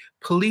be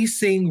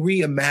policing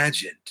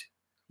reimagined,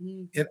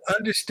 and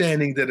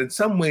understanding that in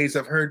some ways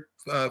I've heard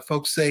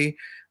folks say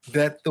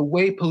that the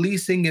way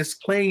policing is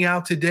playing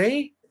out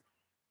today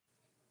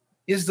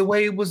is the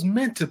way it was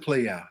meant to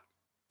play out.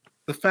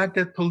 The fact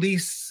that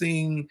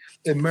policing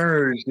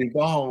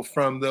evolved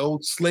from the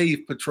old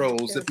slave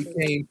patrols that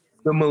became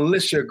the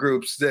militia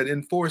groups that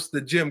enforced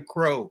the Jim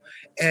Crow.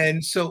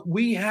 And so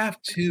we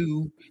have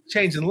to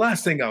change. And the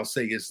last thing I'll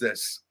say is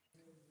this,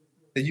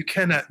 that you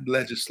cannot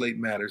legislate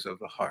matters of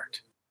the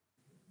heart.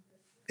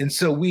 And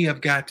so we have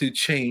got to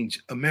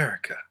change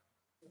America.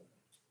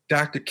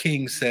 Dr.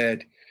 King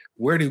said,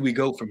 where do we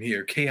go from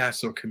here,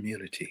 chaos or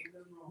community?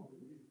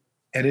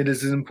 And it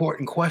is an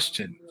important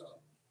question.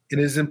 It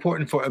is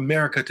important for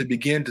America to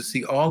begin to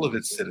see all of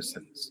its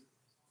citizens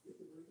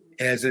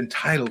as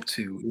entitled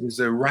to, it is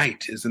a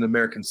right as an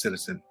American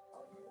citizen,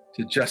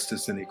 to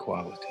justice and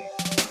equality.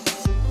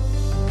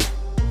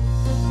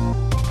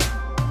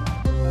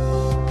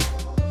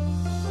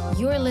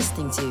 You're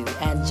listening to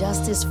And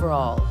Justice for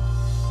All,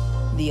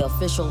 the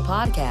official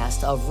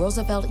podcast of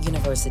Roosevelt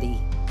University.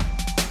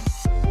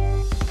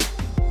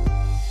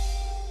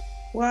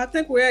 Well, I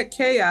think we're at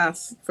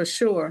chaos for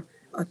sure.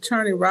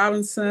 Attorney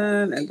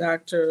Robinson and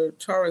Dr.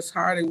 Torres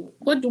Harding,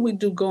 what do we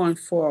do going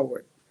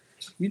forward?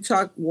 You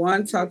talked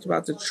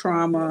about the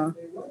trauma,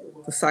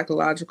 the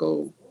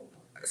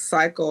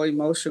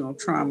psycho-emotional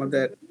trauma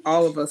that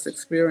all of us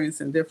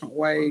experience in different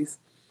ways.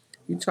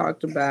 You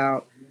talked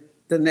about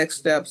the next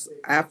steps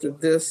after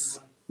this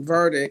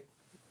verdict.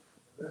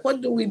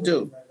 What do we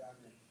do?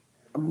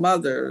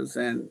 Mothers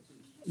and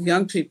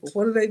young people,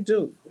 what do they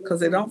do? Because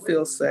they don't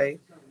feel safe.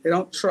 They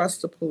don't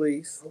trust the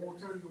police.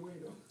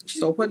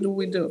 So what do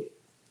we do?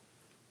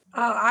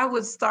 I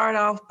would start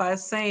off by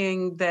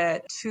saying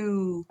that,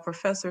 to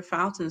Professor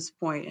Fountain's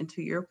point and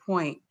to your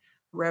point,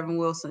 Reverend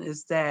Wilson,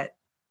 is that,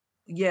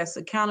 yes,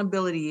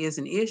 accountability is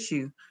an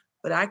issue,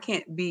 but I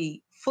can't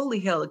be fully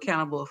held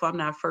accountable if I'm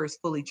not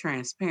first fully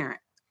transparent.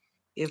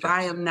 If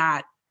I am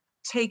not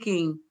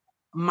taking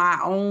my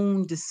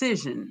own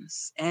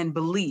decisions and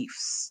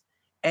beliefs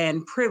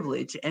and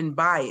privilege and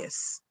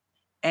bias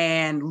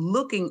and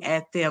looking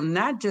at them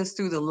not just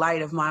through the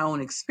light of my own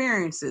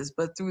experiences,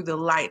 but through the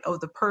light of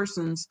the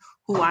persons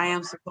who I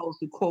am supposed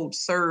to, quote,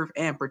 serve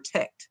and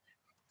protect.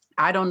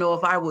 I don't know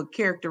if I would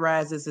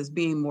characterize this as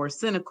being more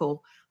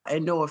cynical,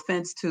 and no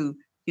offense to,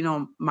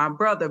 my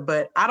brother,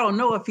 but I don't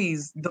know if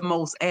he's the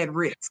most at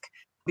risk,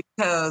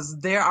 because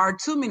there are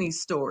too many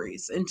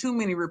stories and too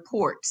many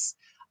reports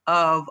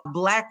of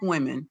Black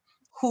women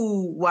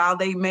who, while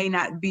they may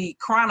not be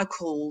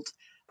chronicled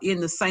in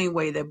the same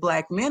way that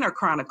Black men are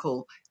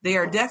chronicled, they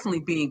are definitely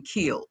being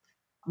killed,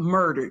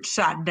 murdered,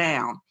 shot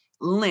down,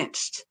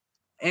 lynched.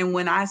 And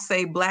when I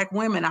say Black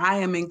women, I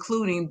am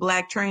including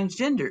Black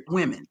transgendered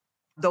women.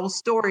 Those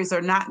stories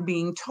are not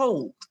being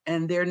told,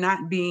 and they're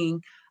not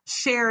being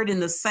shared in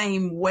the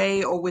same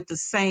way or with the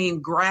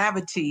same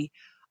gravity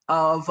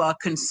of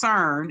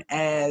concern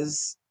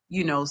as,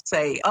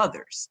 say,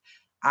 others.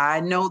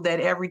 I know that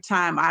every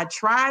time I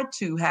try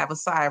to have a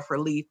sigh of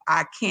relief,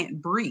 I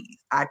can't breathe.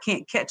 I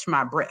can't catch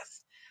my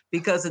breath,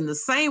 because in the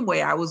same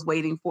way I was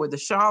waiting for the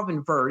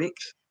Chauvin verdict,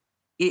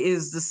 it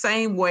is the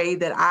same way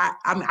that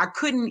I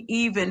couldn't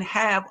even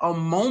have a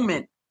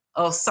moment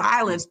of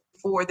silence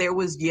before there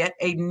was yet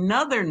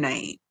another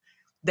name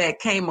that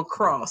came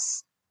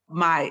across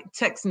my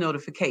text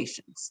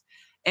notifications.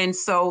 And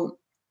so,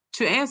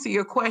 to answer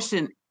your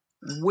question,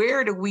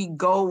 where do we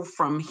go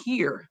from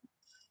here?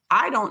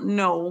 I don't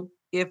know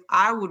if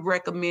I would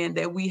recommend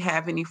that we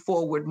have any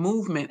forward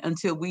movement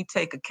until we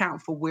take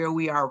account for where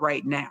we are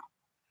right now.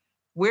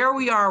 Where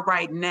we are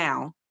right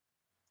now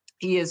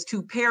is,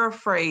 to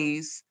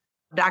paraphrase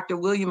Dr.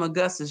 William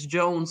Augustus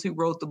Jones, who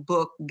wrote the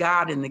book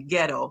God in the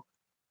Ghetto.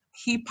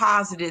 He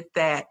posited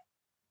that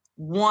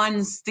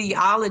one's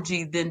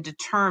theology then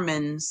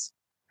determines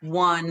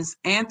one's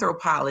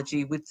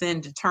anthropology, which then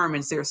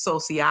determines their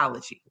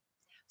sociology.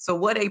 So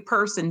what a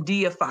person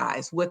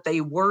deifies, what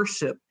they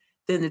worship,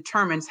 then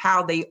determines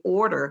how they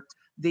order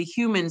the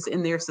humans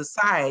in their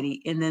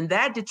society, and then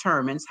that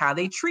determines how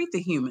they treat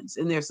the humans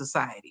in their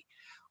society.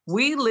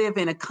 We live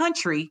in a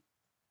country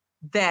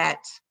that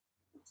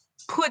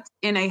puts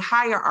in a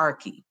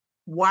hierarchy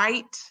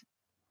white,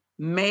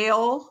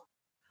 male,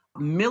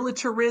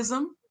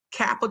 militarism,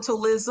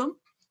 capitalism,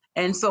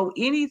 and so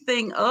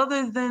anything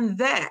other than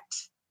that,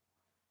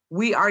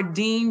 we are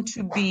deemed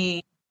to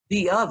be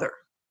the other.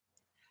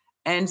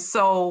 And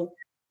so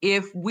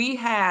if we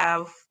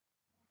have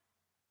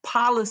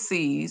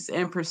policies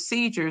and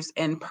procedures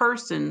and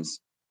persons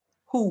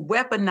who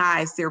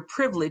weaponize their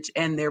privilege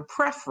and their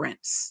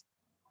preference,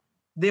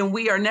 then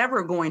we are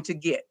never going to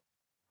get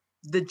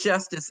the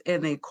justice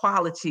and the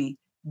equality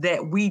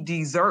that we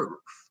deserve.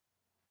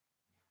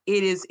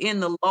 it is in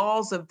the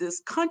laws of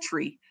this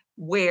country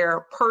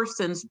where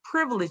persons'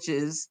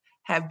 privileges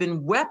have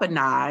been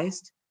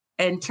weaponized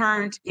and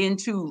turned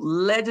into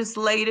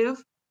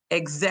legislative,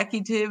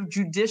 executive,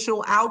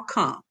 judicial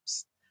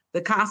outcomes.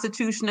 The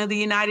Constitution of the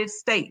United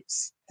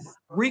States,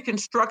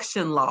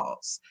 Reconstruction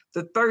laws,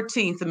 the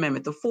 13th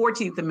Amendment, the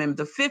 14th Amendment,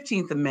 the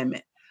 15th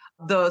Amendment,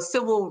 the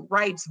Civil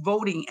Rights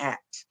Voting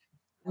Act,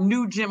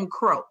 New Jim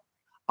Crow.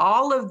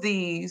 All of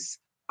these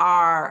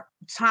are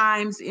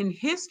times in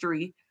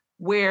history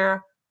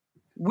where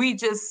we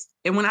just,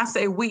 and when I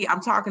say we,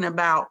 I'm talking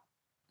about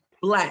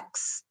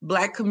Blacks,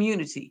 Black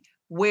community,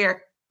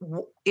 where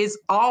is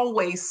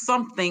always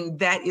something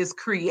that is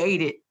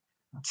created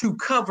to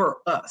cover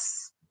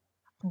us.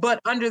 But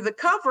under the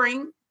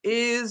covering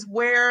is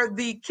where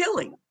the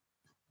killing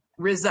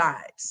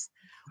resides.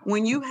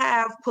 When you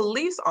have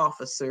police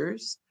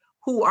officers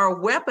who are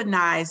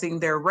weaponizing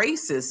their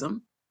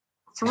racism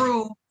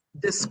through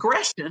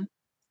discretion,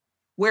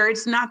 where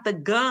it's not the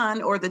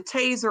gun or the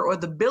taser or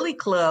the billy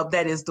club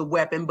that is the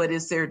weapon, but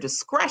it's their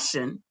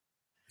discretion,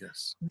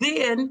 yes,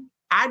 then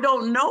I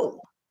don't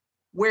know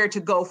where to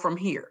go from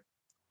here,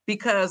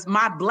 because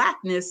my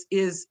Blackness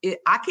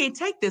I can't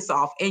take this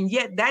off. And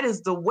yet that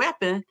is the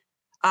weapon,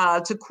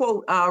 to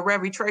quote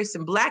Reverend Tracy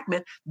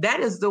Blackman, that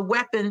is the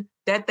weapon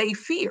that they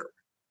fear.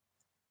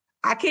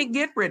 I can't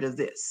get rid of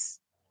this.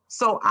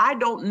 So I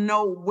don't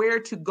know where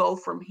to go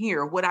from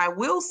here. What I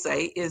will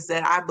say is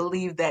that I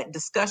believe that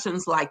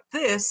discussions like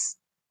this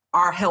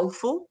are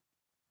helpful,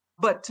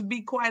 but to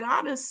be quite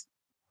honest,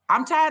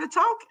 I'm tired of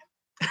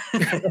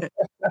talking.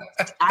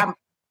 I'm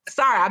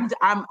sorry,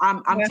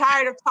 I'm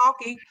tired of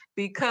talking,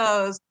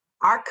 because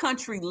our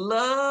country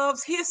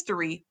loves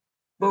history,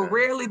 but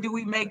rarely do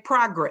we make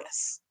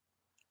progress.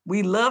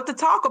 We love to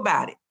talk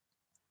about it,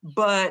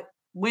 but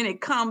when it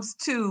comes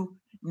to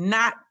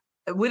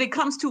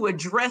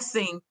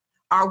addressing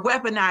our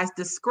weaponized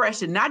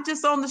discretion, not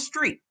just on the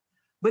street,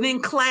 but in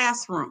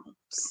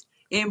classrooms,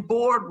 in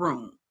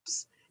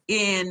boardrooms,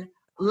 in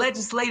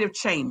legislative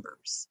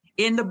chambers,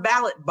 in the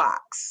ballot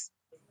box,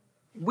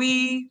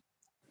 we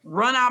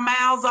run our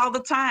mouths all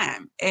the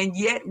time. And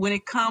yet when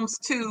it comes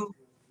to,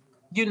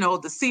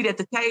 the seat at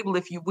the table,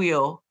 if you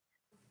will,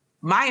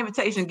 my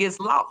invitation gets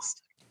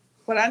lost.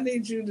 What I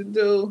need you to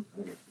do,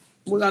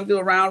 we're going to do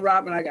a round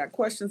robin. I got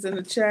questions in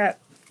the chat.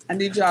 I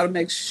need y'all to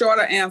make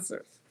shorter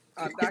answers.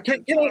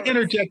 Can I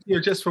interject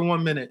here just for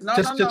 1 minute? No.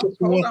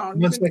 Hold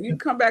on. You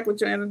come back with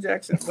your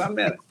interjection. 1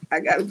 minute. I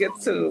got to get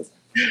to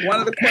one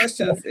of the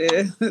questions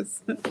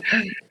is,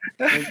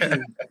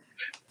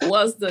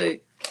 was the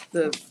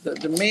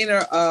demeanor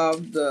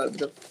of the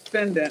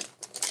defendant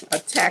a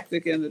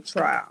tactic in the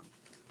trial?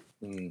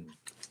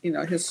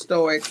 His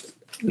stoic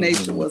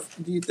nature was,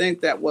 do you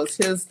think that was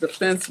his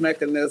defense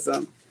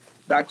mechanism,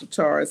 Dr.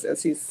 Torres,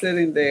 as he's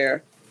sitting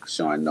there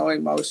showing no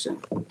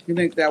emotion? You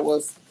think that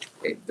was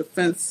a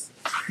defense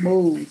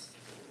move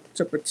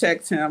to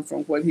protect him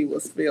from what he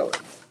was feeling?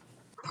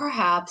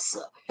 Perhaps,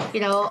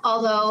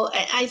 although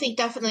I think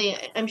definitely,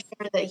 I'm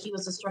sure that he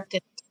was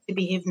instructed to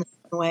behave in a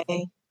certain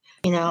way,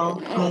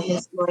 by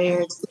his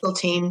lawyers, legal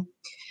team.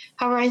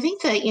 However, I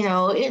think that,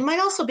 it might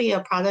also be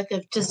a product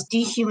of just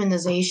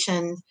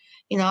dehumanization.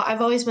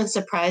 I've always been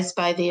surprised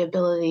by the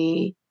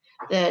ability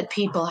that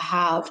people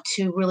have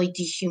to really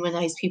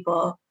dehumanize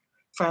people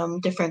from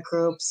different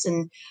groups.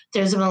 And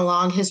there's been a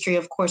long history,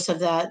 of course, of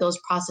those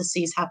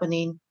processes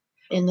happening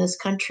in this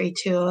country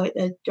too,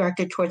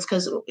 directed towards,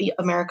 because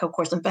America, of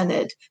course,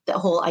 invented that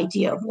whole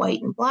idea of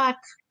white and Black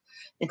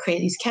and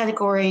created these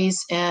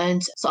categories.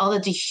 And so all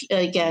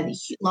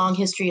the, long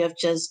history of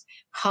just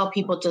how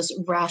people just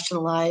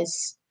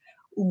rationalize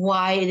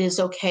why it is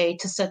okay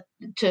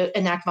to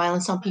enact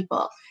violence on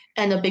people.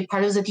 And a big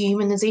part of it is the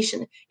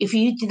dehumanization. If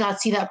you do not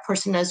see that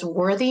person as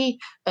worthy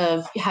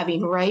of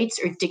having rights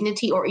or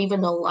dignity or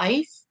even a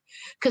life,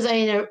 because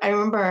I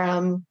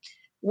remember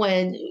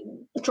when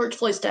George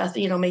Floyd's death,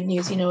 made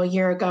news, a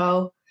year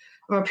ago,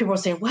 where people were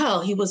saying,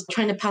 well, he was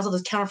trying to pass all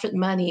this counterfeit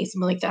money,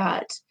 something like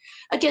that.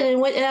 Again,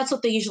 and that's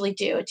what they usually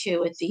do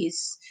too with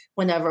these.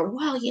 Whenever,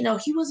 well,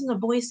 he wasn't a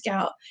Boy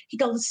Scout. He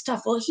did all this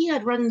stuff. Well, he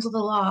had run into the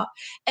law,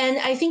 and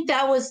I think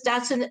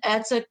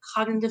that's a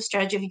cognitive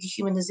strategy of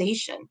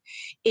dehumanization.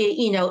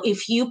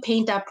 If you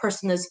paint that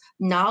person as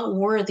not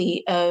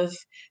worthy of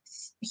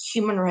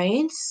human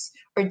rights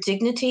or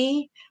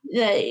dignity,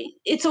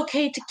 it's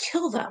okay to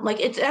kill them.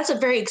 That's a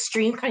very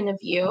extreme kind of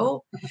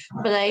view.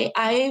 But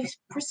I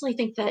personally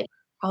think that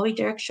probably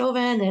Derek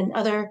Chauvin and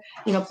other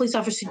police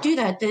officers who do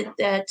that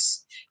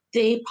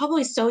they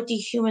probably so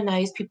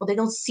dehumanize people. They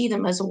don't see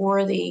them as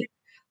worthy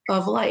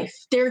of life.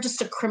 They're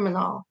just a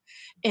criminal.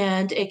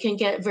 And it can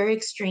get very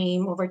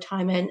extreme over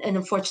time. And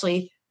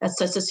unfortunately, that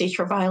sets the stage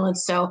for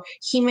violence. So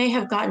he may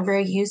have gotten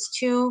very used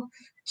to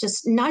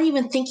just not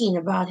even thinking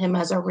about him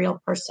as a real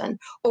person,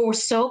 or we're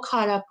so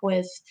caught up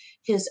with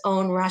his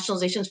own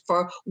rationalizations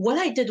for what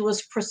I did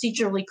was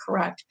procedurally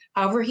correct.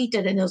 However he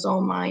did it in his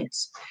own mind,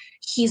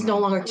 he's no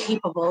longer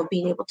capable of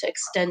being able to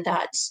extend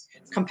that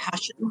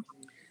compassion.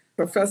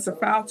 Professor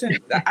Fountain,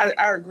 I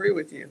agree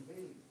with you.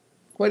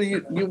 What do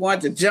you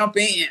want to jump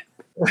in?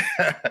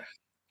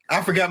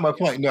 I forgot my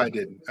point. No, I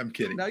didn't. I'm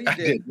kidding. No, you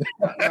didn't.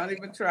 Don't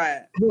even try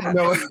it.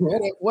 No,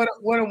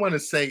 what I want to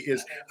say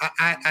is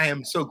I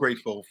am so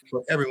grateful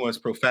for everyone's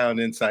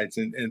profound insights,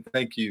 and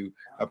thank you,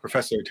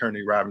 Professor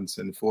Attorney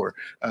Robinson, for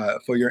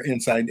your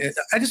insight. And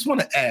I just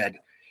want to add,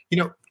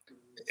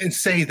 and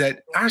say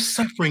that our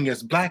suffering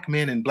as Black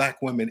men and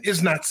Black women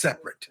is not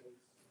separate.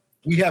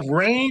 We have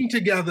reigned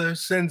together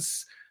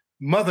since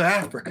Mother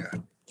Africa,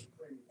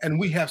 and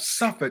we have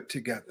suffered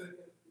together.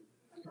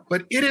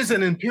 But it is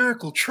an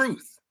empirical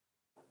truth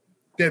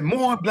that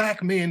more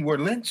Black men were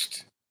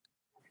lynched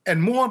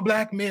and more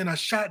Black men are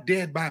shot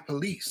dead by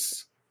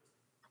police.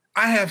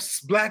 I have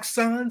Black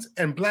sons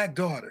and Black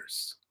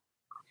daughters,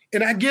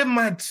 and I give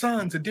my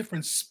sons a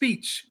different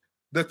speech,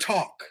 the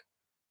talk,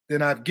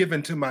 than I've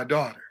given to my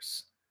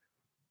daughters.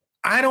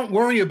 I don't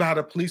worry about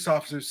a police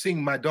officer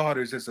seeing my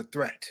daughters as a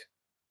threat.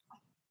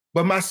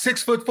 But my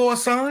 6'4"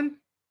 son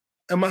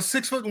and my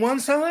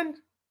 6'1" son,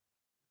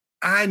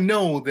 I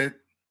know that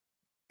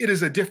it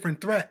is a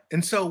different threat.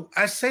 And so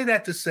I say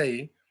that to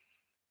say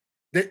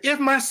that if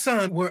my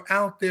son were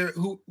out there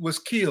who was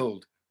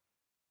killed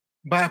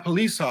by a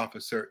police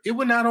officer, it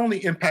would not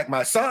only impact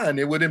my son,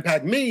 it would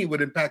impact me, it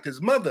would impact his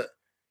mother,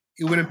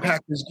 it would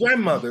impact his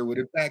grandmother, it would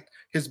impact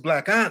his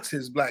Black aunts,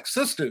 his Black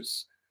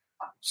sisters.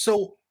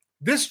 So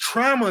this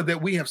trauma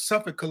that we have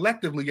suffered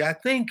collectively, I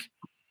think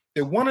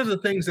that one of the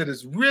things that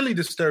is really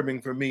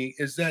disturbing for me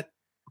is that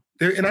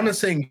there, and I'm not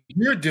saying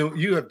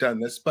you have done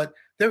this, but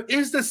there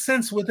is the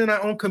sense within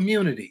our own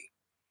community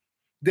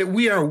that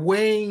we are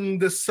weighing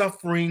the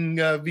suffering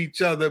of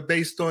each other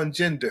based on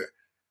gender.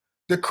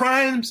 The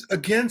crimes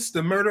against,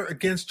 the murder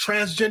against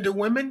transgender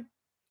women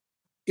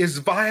is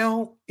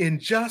vile,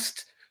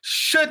 unjust,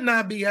 should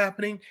not be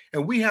happening,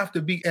 and we have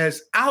to be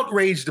as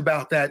outraged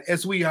about that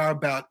as we are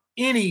about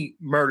any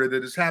murder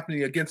that is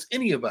happening against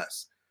any of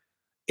us.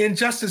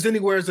 Injustice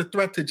anywhere is a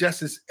threat to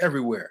justice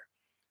everywhere.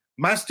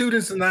 My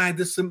students and I,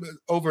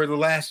 over the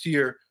last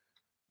year,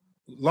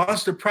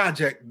 launched a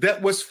project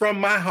that was from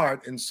my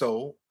heart and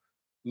soul,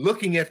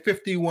 looking at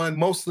 51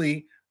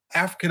 mostly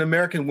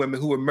African-American women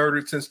who were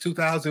murdered since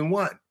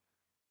 2001.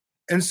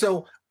 And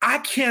so I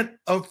can't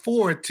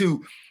afford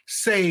to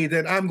say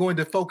that I'm going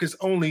to focus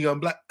only on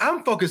Black.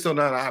 I'm focused on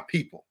our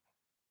people.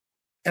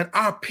 And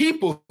our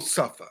people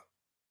suffer.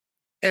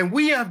 And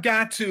we have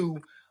got to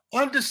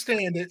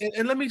understand it.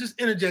 And let me just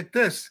interject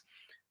this,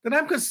 that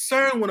I'm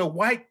concerned when a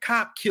white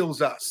cop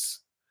kills us.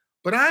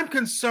 But I'm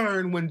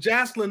concerned when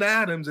Jocelyn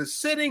Adams is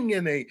sitting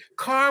in a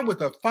car with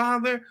her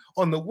father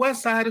on the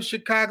west side of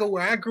Chicago,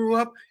 where I grew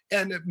up,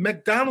 and at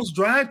McDonald's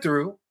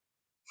drive-thru,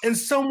 and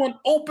someone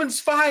opens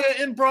fire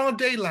in broad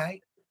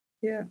daylight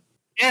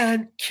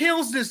and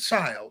kills this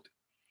child.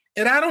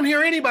 And I don't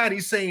hear anybody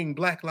saying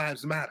Black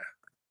Lives Matter.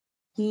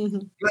 Mm-hmm.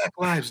 Black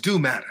lives do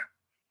matter.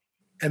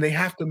 And it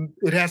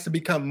has to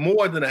become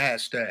more than a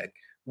hashtag.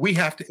 We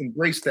have to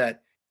embrace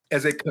that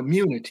as a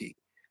community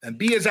and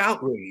be as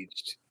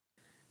outraged.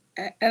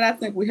 And I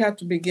think we have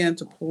to begin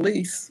to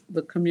police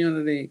the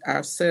community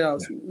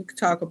ourselves. Yeah. We could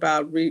talk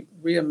about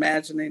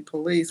reimagining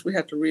police. We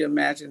have to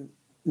reimagine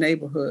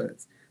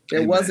neighborhoods.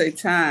 There was a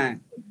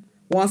time,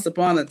 once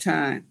upon a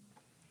time,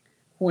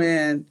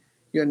 when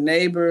your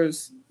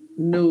neighbors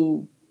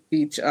knew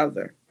each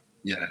other.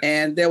 Yeah.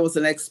 And there was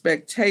an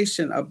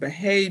expectation of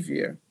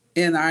behavior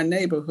in our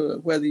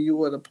neighborhood, whether you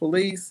were the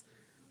police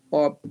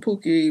or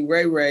Pookie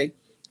Ray Ray,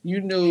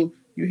 you knew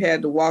you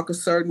had to walk a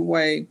certain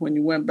way when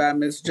you went by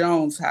Miss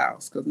Jones'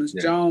 house, because Miss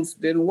Jones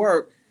didn't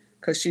work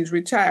because she's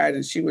retired,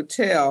 and she would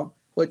tell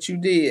what you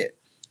did.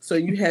 So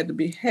you had to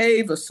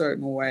behave a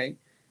certain way.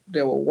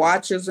 There were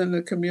watchers in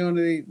the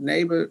community,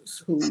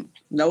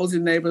 nosy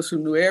neighbors who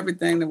knew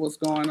everything that was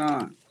going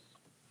on.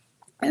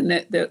 And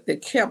they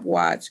kept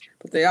watch,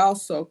 but they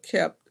also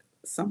kept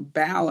some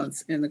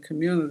balance in the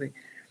community.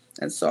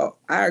 And so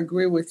I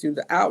agree with you.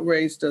 The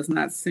outrage does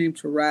not seem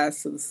to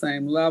rise to the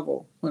same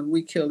level when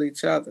we kill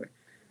each other.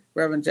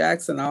 Reverend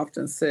Jackson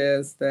often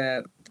says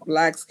that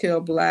Blacks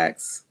kill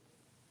Blacks,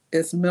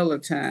 it's Miller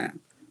time.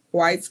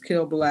 Whites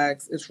kill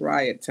Blacks, it's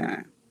riot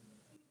time.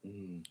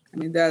 Mm. I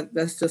mean,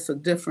 that's just a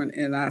difference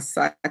in our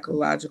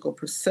psychological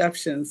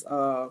perceptions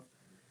of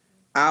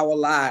our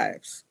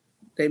lives.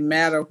 They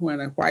matter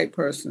when a white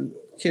person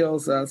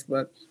kills us,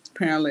 but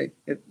apparently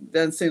it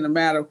doesn't seem to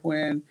matter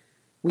when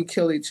we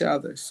kill each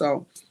other.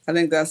 So I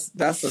think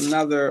that's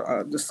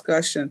another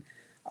discussion.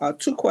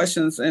 2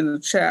 questions in the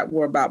chat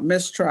were about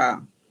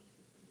mistrial.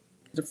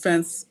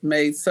 Defense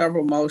made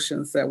several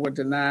motions that were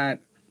denied,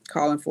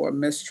 calling for a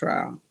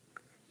mistrial.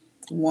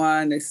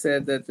 One, they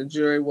said that the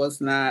jury was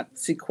not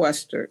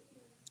sequestered.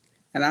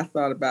 And I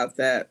thought about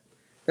that.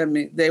 That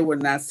means they were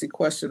not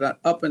sequestered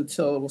up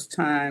until it was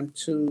time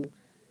to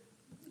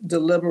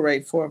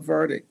deliberate for a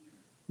verdict.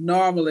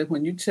 Normally,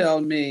 when you tell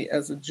me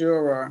as a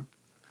juror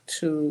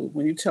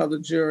when you tell the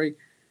jury,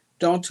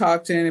 don't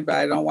talk to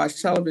anybody, don't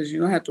watch television, you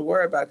don't have to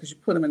worry about it because you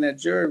put them in that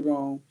jury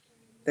room.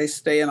 They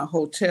stay in a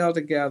hotel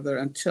together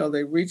until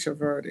they reach a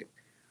verdict.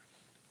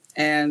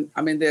 And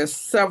I mean, there's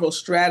several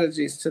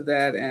strategies to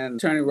that. And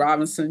Attorney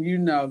Robinson, you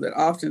know that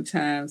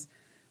oftentimes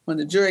when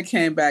the jury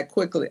came back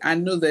quickly, I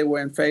knew they were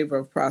in favor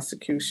of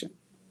prosecution.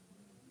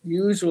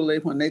 Usually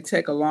when they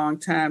take a long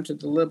time to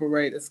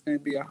deliberate, it's going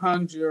to be a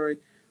hung jury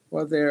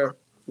or they're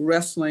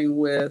wrestling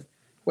with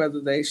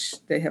whether they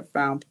have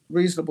found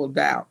reasonable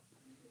doubt.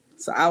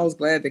 So I was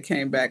glad they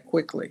came back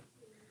quickly.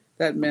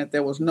 That meant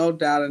there was no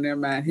doubt in their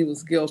mind he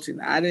was guilty.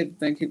 Now, I didn't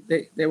think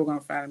they were going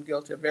to find him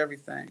guilty of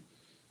everything.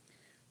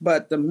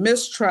 But the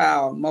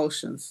mistrial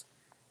motions,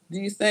 do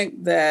you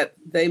think that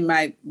they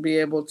might be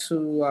able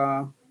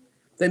to,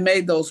 they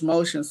made those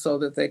motions so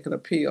that they could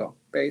appeal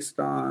based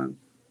on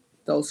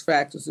those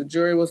factors? The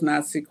jury was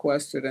not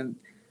sequestered,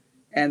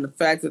 and the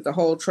fact that the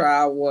whole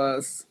trial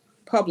was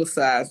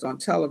publicized on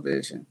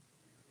television.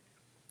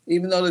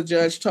 Even though the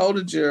judge told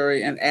the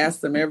jury and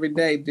asked them every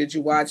day, did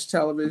you watch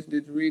television?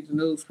 Did you read the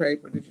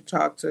newspaper? Did you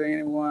talk to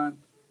anyone?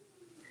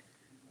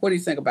 What do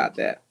you think about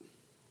that?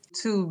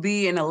 To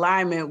be in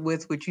alignment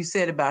with what you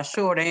said about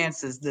short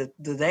answers, the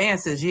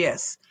answer is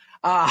yes.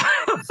 The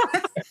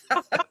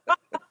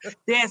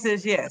answer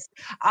is yes.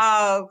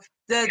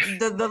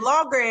 The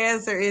longer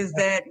answer is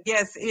that,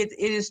 yes, it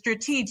is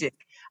strategic.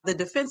 The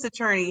defense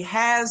attorney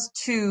has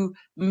to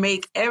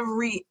make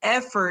every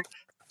effort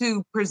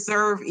to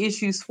preserve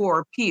issues for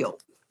appeal.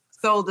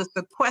 So the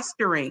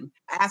sequestering,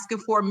 asking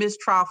for a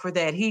mistrial for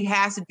that, he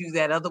has to do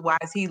that.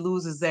 Otherwise, he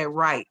loses that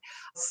right.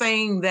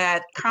 Saying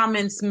that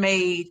comments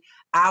made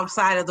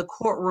outside of the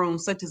courtroom,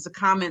 such as the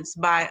comments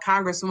by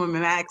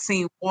Congresswoman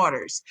Maxine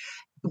Waters,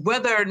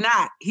 whether or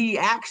not he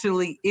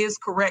actually is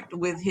correct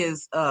with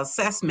his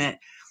assessment,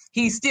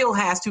 he still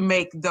has to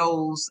make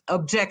those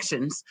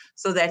objections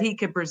so that he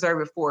can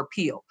preserve it for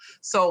appeal.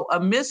 So a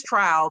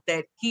mistrial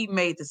that he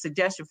made the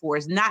suggestion for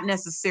is not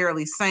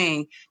necessarily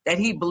saying that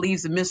he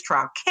believes a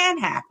mistrial can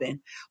happen,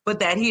 but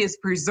that he is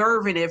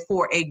preserving it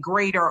for a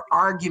greater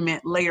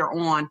argument later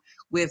on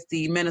with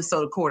the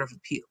Minnesota Court of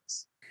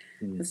Appeals.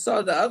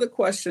 So the other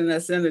question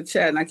that's in the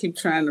chat, and I keep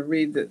trying to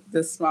read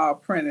this small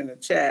print in the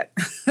chat,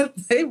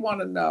 they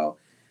want to know,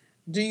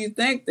 do you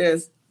think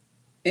there's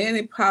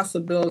any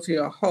possibility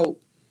or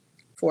hope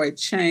for a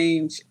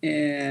change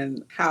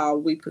in how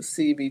we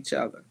perceive each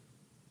other?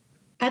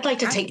 I'd like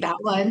to take that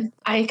one.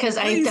 I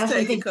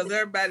definitely think, because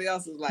everybody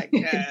else is like,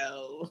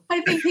 no. I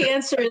think the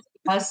answer is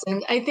yes.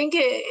 And I think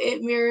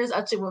it mirrors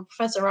actually what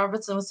Professor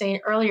Robertson was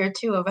saying earlier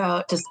too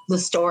about just the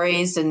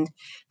stories and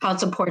how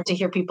it's important to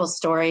hear people's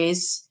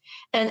stories.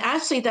 And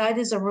actually, that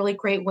is a really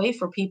great way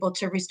for people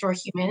to restore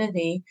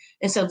humanity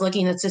instead of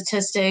looking at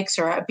statistics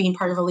or being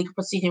part of a legal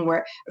proceeding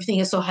where everything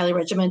is so highly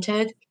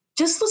regimented.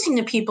 Just listening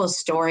to people's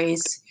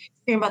stories,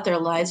 hearing about their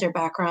lives, their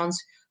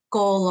backgrounds,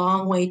 go a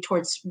long way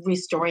towards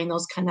restoring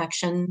those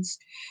connections.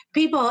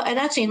 People, and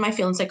actually in my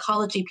field in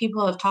psychology,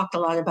 people have talked a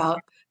lot about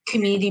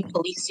community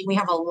policing. We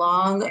have a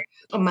long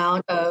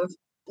amount of,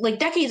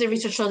 decades of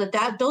research show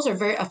that those are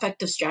very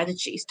effective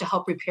strategies to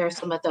help repair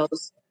some of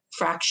those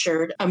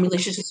fractured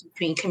relationships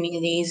between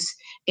communities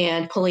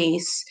and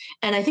police.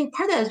 And I think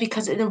part of that is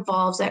because it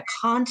involves that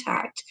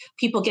contact,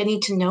 people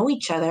getting to know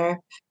each other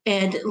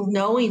and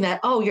knowing that,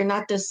 oh, you're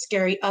not this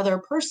scary other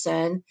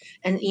person.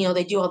 And,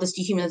 they do all this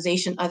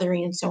dehumanization,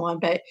 othering, and so on,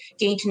 but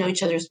getting to know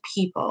each other as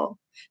people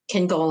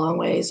can go a long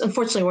ways.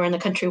 Unfortunately, we're in a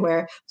country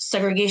where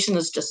segregation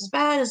is just as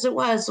bad as it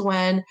was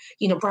when,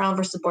 Brown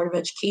versus Board of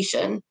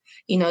Education,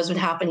 has been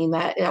happening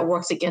that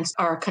works against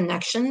our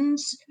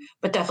connections,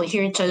 but definitely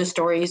hearing each other's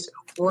stories,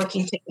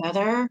 working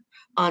together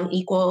on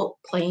equal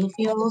playing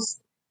fields.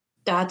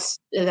 That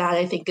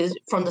I think is,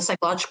 from the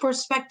psychological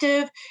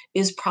perspective,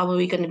 is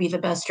probably going to be the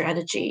best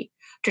strategy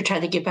to try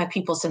to get back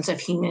people's sense of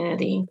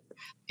humanity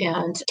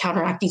and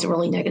counteract these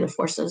really negative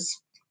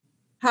forces.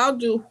 How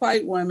do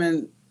white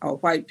women or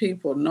white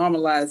people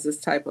normalize this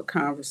type of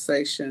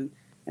conversation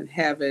and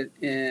have it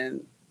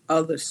in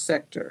other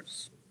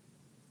sectors?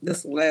 This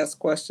is the last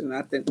question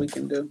I think we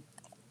can do.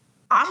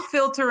 I'm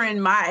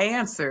filtering my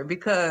answer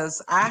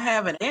because I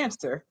have an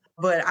answer,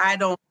 but I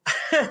don't.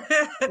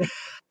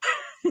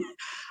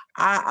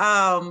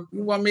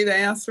 You want me to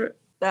answer it?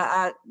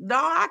 No,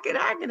 I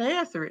can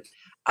answer it.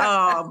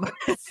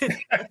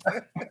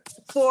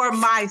 For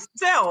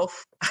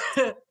myself,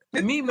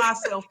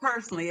 myself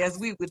personally, as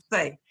we would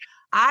say,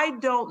 I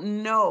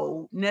don't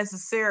know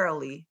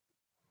necessarily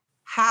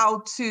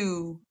how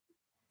to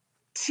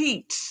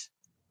teach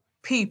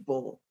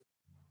people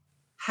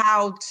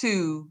how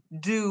to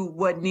do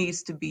what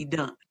needs to be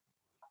done.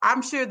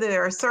 I'm sure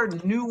there are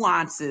certain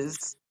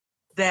nuances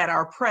that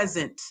are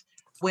present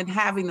when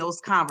having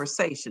those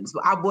conversations.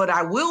 What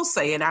I will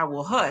say, and I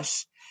will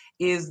hush,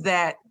 is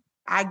that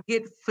I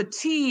get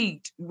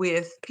fatigued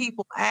with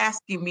people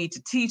asking me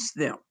to teach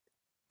them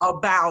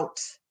about,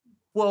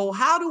 well,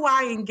 how do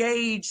I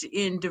engage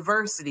in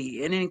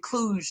diversity and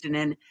inclusion?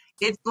 And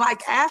it's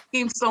like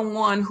asking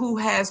someone who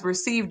has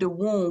received a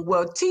wound,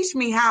 well, teach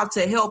me how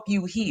to help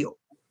you heal.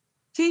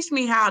 Teach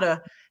me how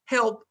to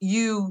help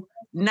you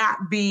not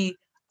be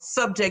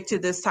subject to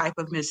this type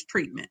of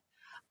mistreatment.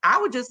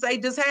 I would just say,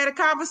 just had a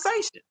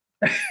conversation.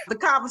 The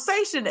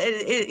conversation,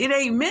 it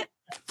ain't meant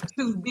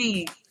to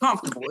be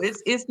comfortable.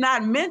 It's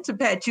not meant to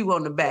pat you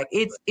on the back.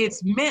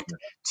 It's meant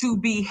to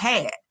be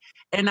had.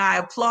 And I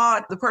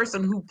applaud the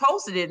person who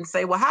posted it and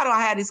say, well, how do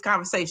I have these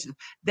conversations?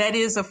 That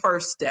is a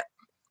first step,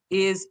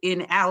 is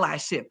in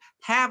allyship.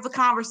 Have the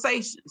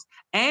conversations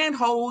and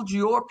hold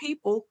your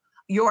people,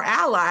 your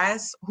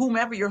allies,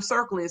 whomever your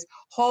circle is,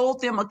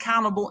 hold them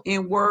accountable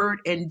in word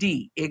and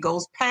deed. It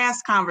goes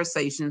past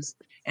conversations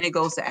and it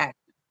goes to action.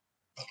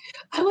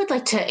 I would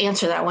like to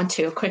answer that one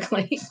too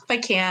quickly, if I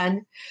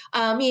can.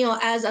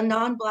 As a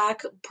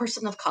non-Black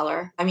person of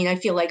color, I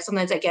feel like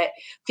sometimes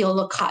feel a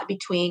little caught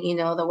between,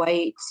 the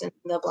whites and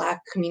the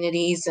Black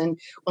communities, and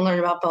we'll learn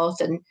about both,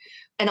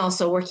 and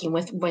also working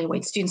with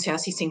white students who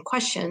ask these same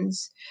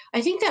questions.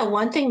 I think that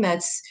one thing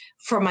that's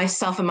for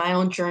myself and my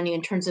own journey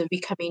in terms of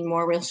becoming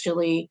more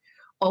racially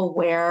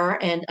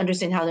aware and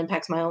understand how it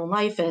impacts my own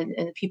life and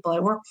the people I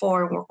work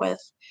for and work with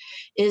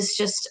is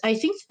just, I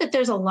think that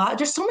there's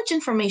so much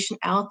information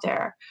out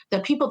there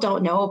that people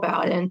don't know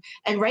about. And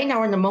right now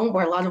we're in the moment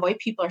where a lot of white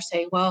people are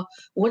saying, well,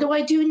 what do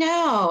I do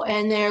now?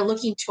 And they're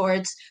looking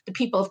towards the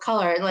people of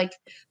color. Like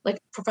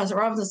Professor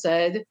Robinson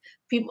said,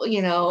 people,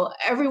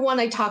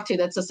 everyone I talk to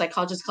that's a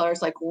psychologist of color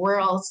is like,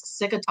 we're all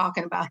sick of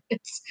talking about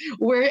it.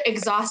 We're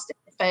exhausted.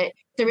 But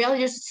the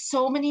reality is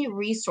so many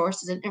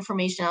resources and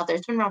information out there.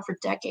 It's been around for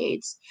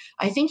decades.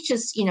 I think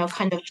just,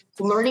 kind of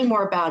learning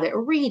more about it,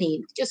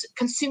 reading, just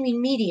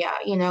consuming media,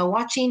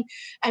 watching.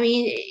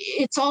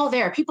 It's all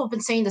there. People have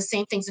been saying the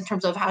same things in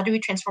terms of how do we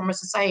transform our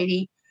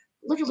society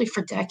literally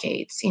for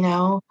decades,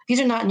 These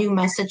are not new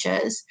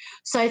messages.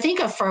 So I think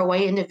for a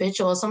white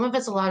individual, some of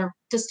it's a lot of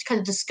just kind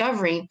of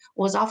discovering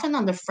was often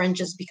on the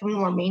fringes, becoming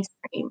more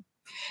mainstream.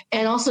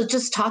 And also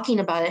just talking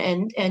about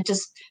it and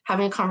just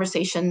having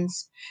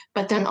conversations,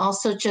 but then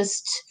also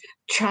just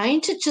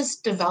trying to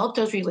just develop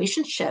those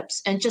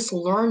relationships and just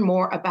learn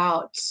more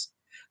about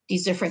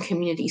these different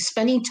communities,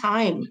 spending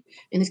time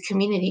in these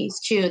communities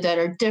too that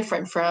are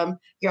different from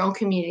your own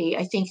community.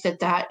 I think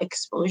that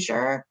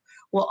exposure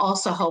will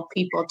also help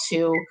people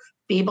to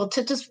be able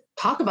to just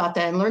talk about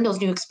that and learn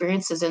those new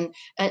experiences and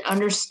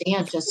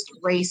understand just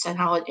race and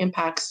how it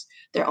impacts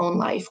their own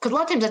life. Because a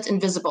lot of times that's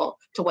invisible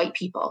to white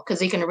people because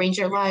they can arrange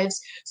their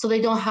lives so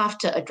they don't have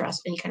to address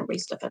any kind of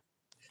race stuff.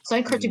 So I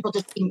encourage people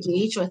to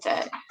engage with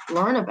it,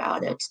 learn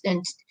about it,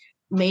 and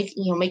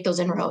make those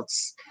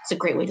inroads. It's a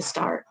great way to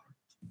start.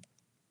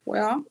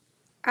 Well,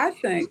 I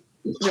think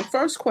the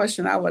first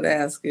question I would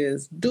ask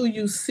is, do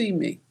you see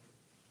me?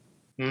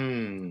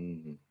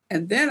 And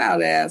then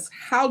I'd ask,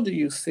 how do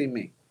you see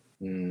me?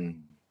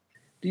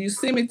 Do you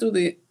see me through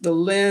the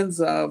lens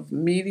of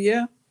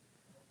media,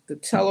 the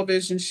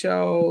television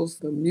shows,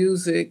 the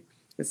music?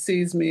 It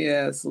sees me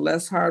as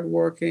less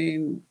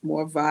hardworking,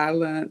 more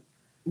violent,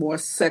 more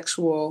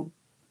sexual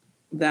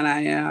than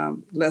I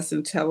am, less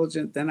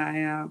intelligent than I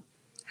am.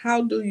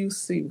 How do you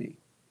see me?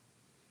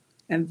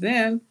 And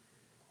then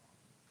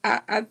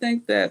I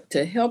think that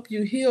to help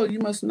you heal, you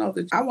must know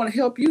that I want to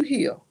help you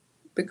heal,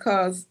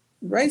 because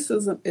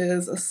racism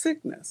is a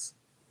sickness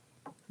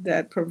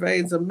that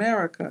pervades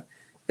America.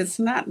 It's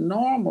not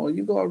normal.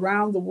 You go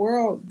around the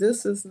world,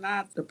 this is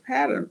not the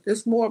pattern.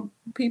 It's more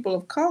people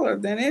of color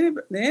than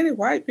any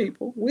white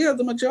people. We are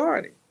the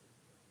majority.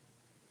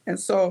 And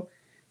so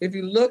if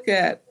you look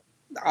at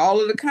all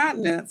of the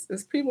continents,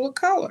 it's people of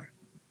color.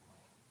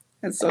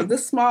 And so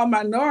this small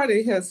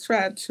minority has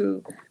tried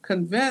to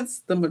convince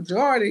the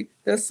majority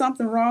there's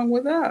something wrong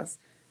with us.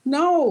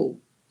 No,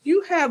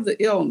 you have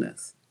the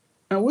illness,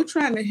 and we're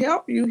trying to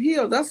help you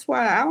heal. That's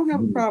why I don't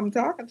have a problem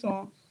talking to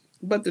them.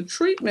 But the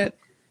treatment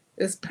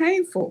is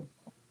painful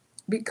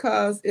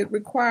because it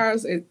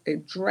requires a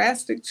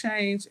drastic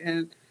change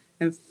in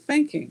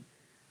thinking.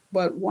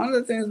 But one of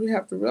the things we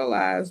have to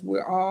realize,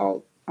 we're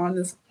all on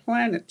this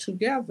planet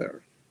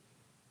together,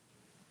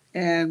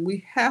 and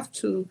we have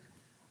to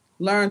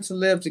learn to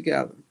live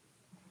together.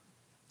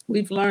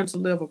 We've learned to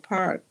live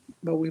apart,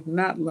 but we've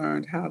not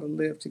learned how to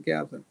live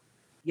together.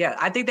 Yeah,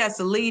 I think that's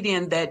the lead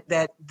in that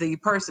the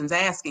person's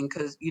asking,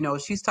 because,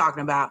 she's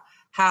talking about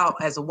how,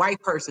 as a white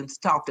person, to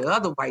talk to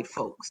other white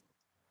folks.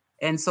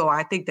 And so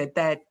I think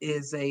that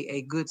is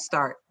a good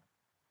start.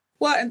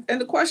 Well, and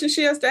the question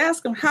she has to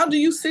ask them, how do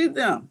you see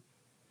them?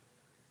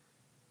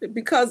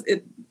 Because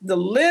the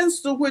lens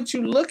through which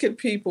you look at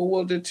people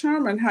will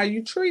determine how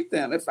you treat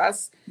them. If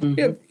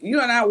you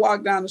and I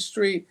walk down the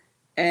street,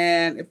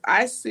 and if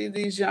I see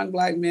these young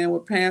black men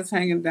with pants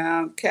hanging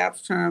down,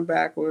 caps turned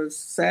backwards,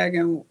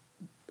 sagging,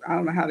 I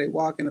don't know how they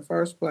walk in the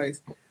first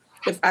place.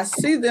 If I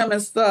see them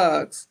as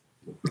thugs,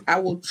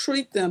 I will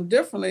treat them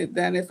differently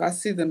than if I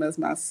see them as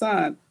my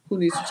son who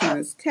needs to turn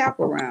his cap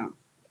around.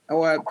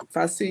 Or if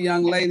I see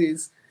young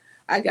ladies,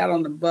 I got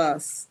on the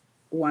bus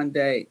one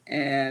day,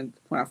 and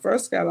when I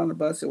first got on the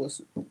bus, it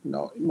was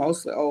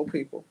mostly old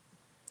people,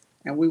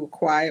 and we were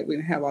quiet. We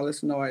didn't have all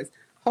this noise.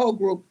 Whole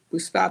group, we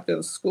stopped at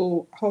a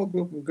school. Whole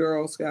group of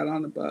girls got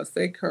on the bus.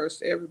 They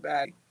cursed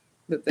everybody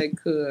that they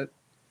could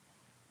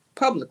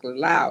publicly,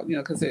 loud,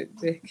 because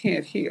they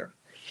can't hear.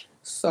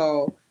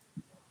 So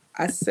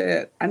I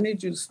said, I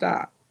need you to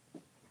stop.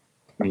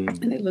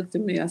 And they looked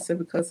at me. I said,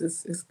 because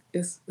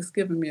it's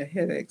giving me a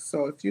headache.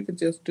 So if you could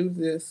just do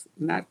this,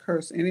 not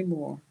curse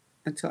anymore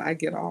until I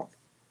get off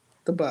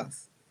the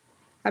bus,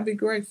 I'd be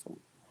grateful.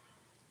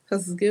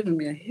 Because it's giving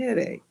me a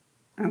headache.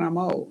 And I'm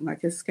old, and I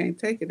just can't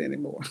take it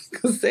anymore.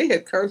 Because they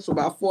had cursed for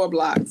about 4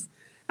 blocks.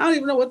 I don't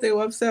even know what they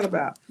were upset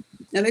about.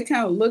 And they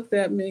kind of looked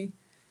at me.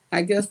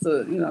 I guess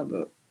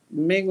the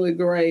mingly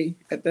gray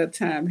at that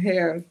time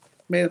hair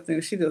made them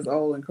think she just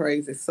old and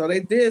crazy. So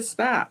they did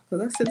stop.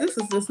 Because I said, this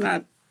is just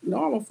not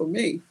normal for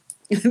me.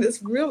 And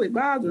it's really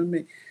bothering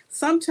me.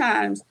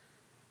 Sometimes,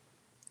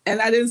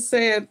 and I didn't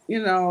say it,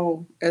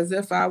 as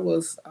if I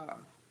was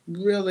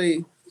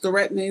really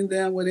threatening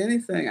them with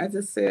anything. I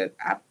just said,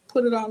 I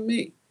put it on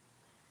me.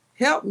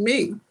 Help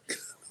me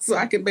so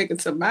I can make it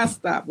to my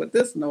stop with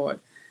this noise.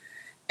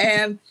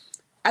 And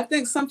I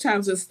think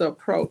sometimes it's the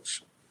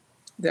approach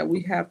that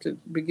we have to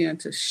begin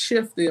to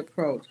shift the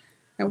approach.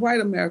 And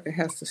white America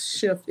has to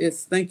shift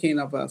its thinking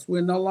of us.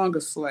 We're no longer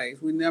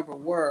slaves. We never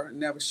were,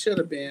 never should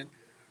have been.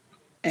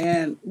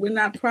 And we're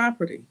not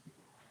property.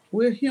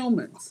 We're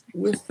humans.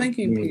 We're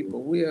thinking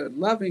people. We're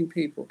loving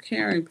people,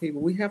 caring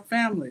people. We have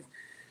families.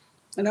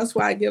 And that's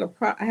why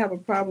I have a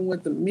problem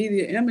with the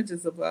media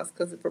images of us,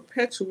 because it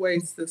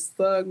perpetuates this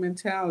thug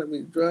mentality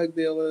with drug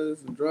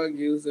dealers and drug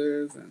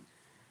users and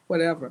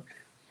whatever.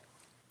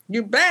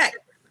 You back.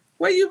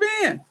 Where you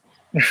been?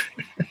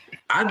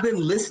 I've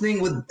been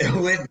listening with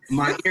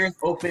my ears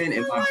open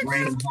and my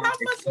brain. How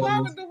much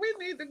longer do we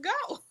need to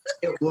go?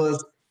 It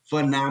was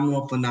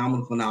phenomenal.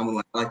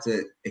 I'd like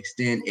to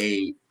extend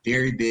a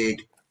very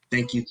big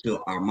thank you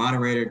to our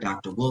moderator,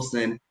 Dr.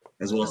 Wilson,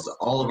 as well as to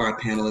all of our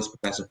panelists,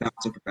 Professor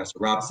Fountain, Professor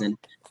Robson,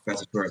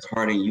 Professor Torres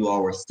Harding. You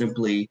all were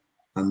simply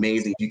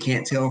amazing. You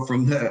can't tell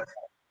from the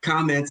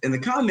comments in the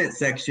comment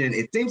section,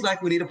 it seems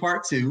like we need a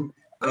part 2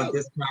 of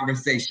this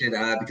conversation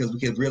because we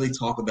could really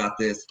talk about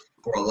this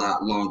for a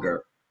lot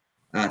longer.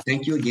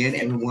 Thank you again,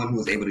 everyone who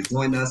was able to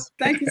join us.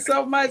 Thank you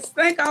so much.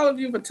 Thank all of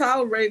you for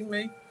tolerating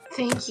me.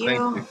 Thank you.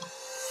 Thank you.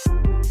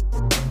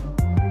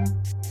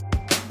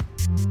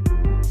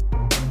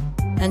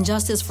 And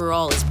Justice for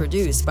All is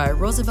produced by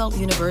Roosevelt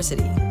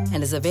University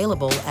and is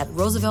available at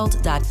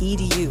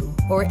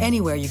roosevelt.edu or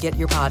anywhere you get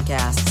your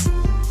podcasts.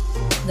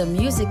 The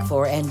music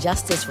for And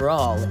Justice for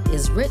All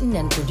is written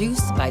and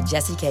produced by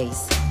Jesse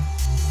Case.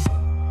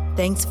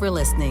 Thanks for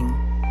listening.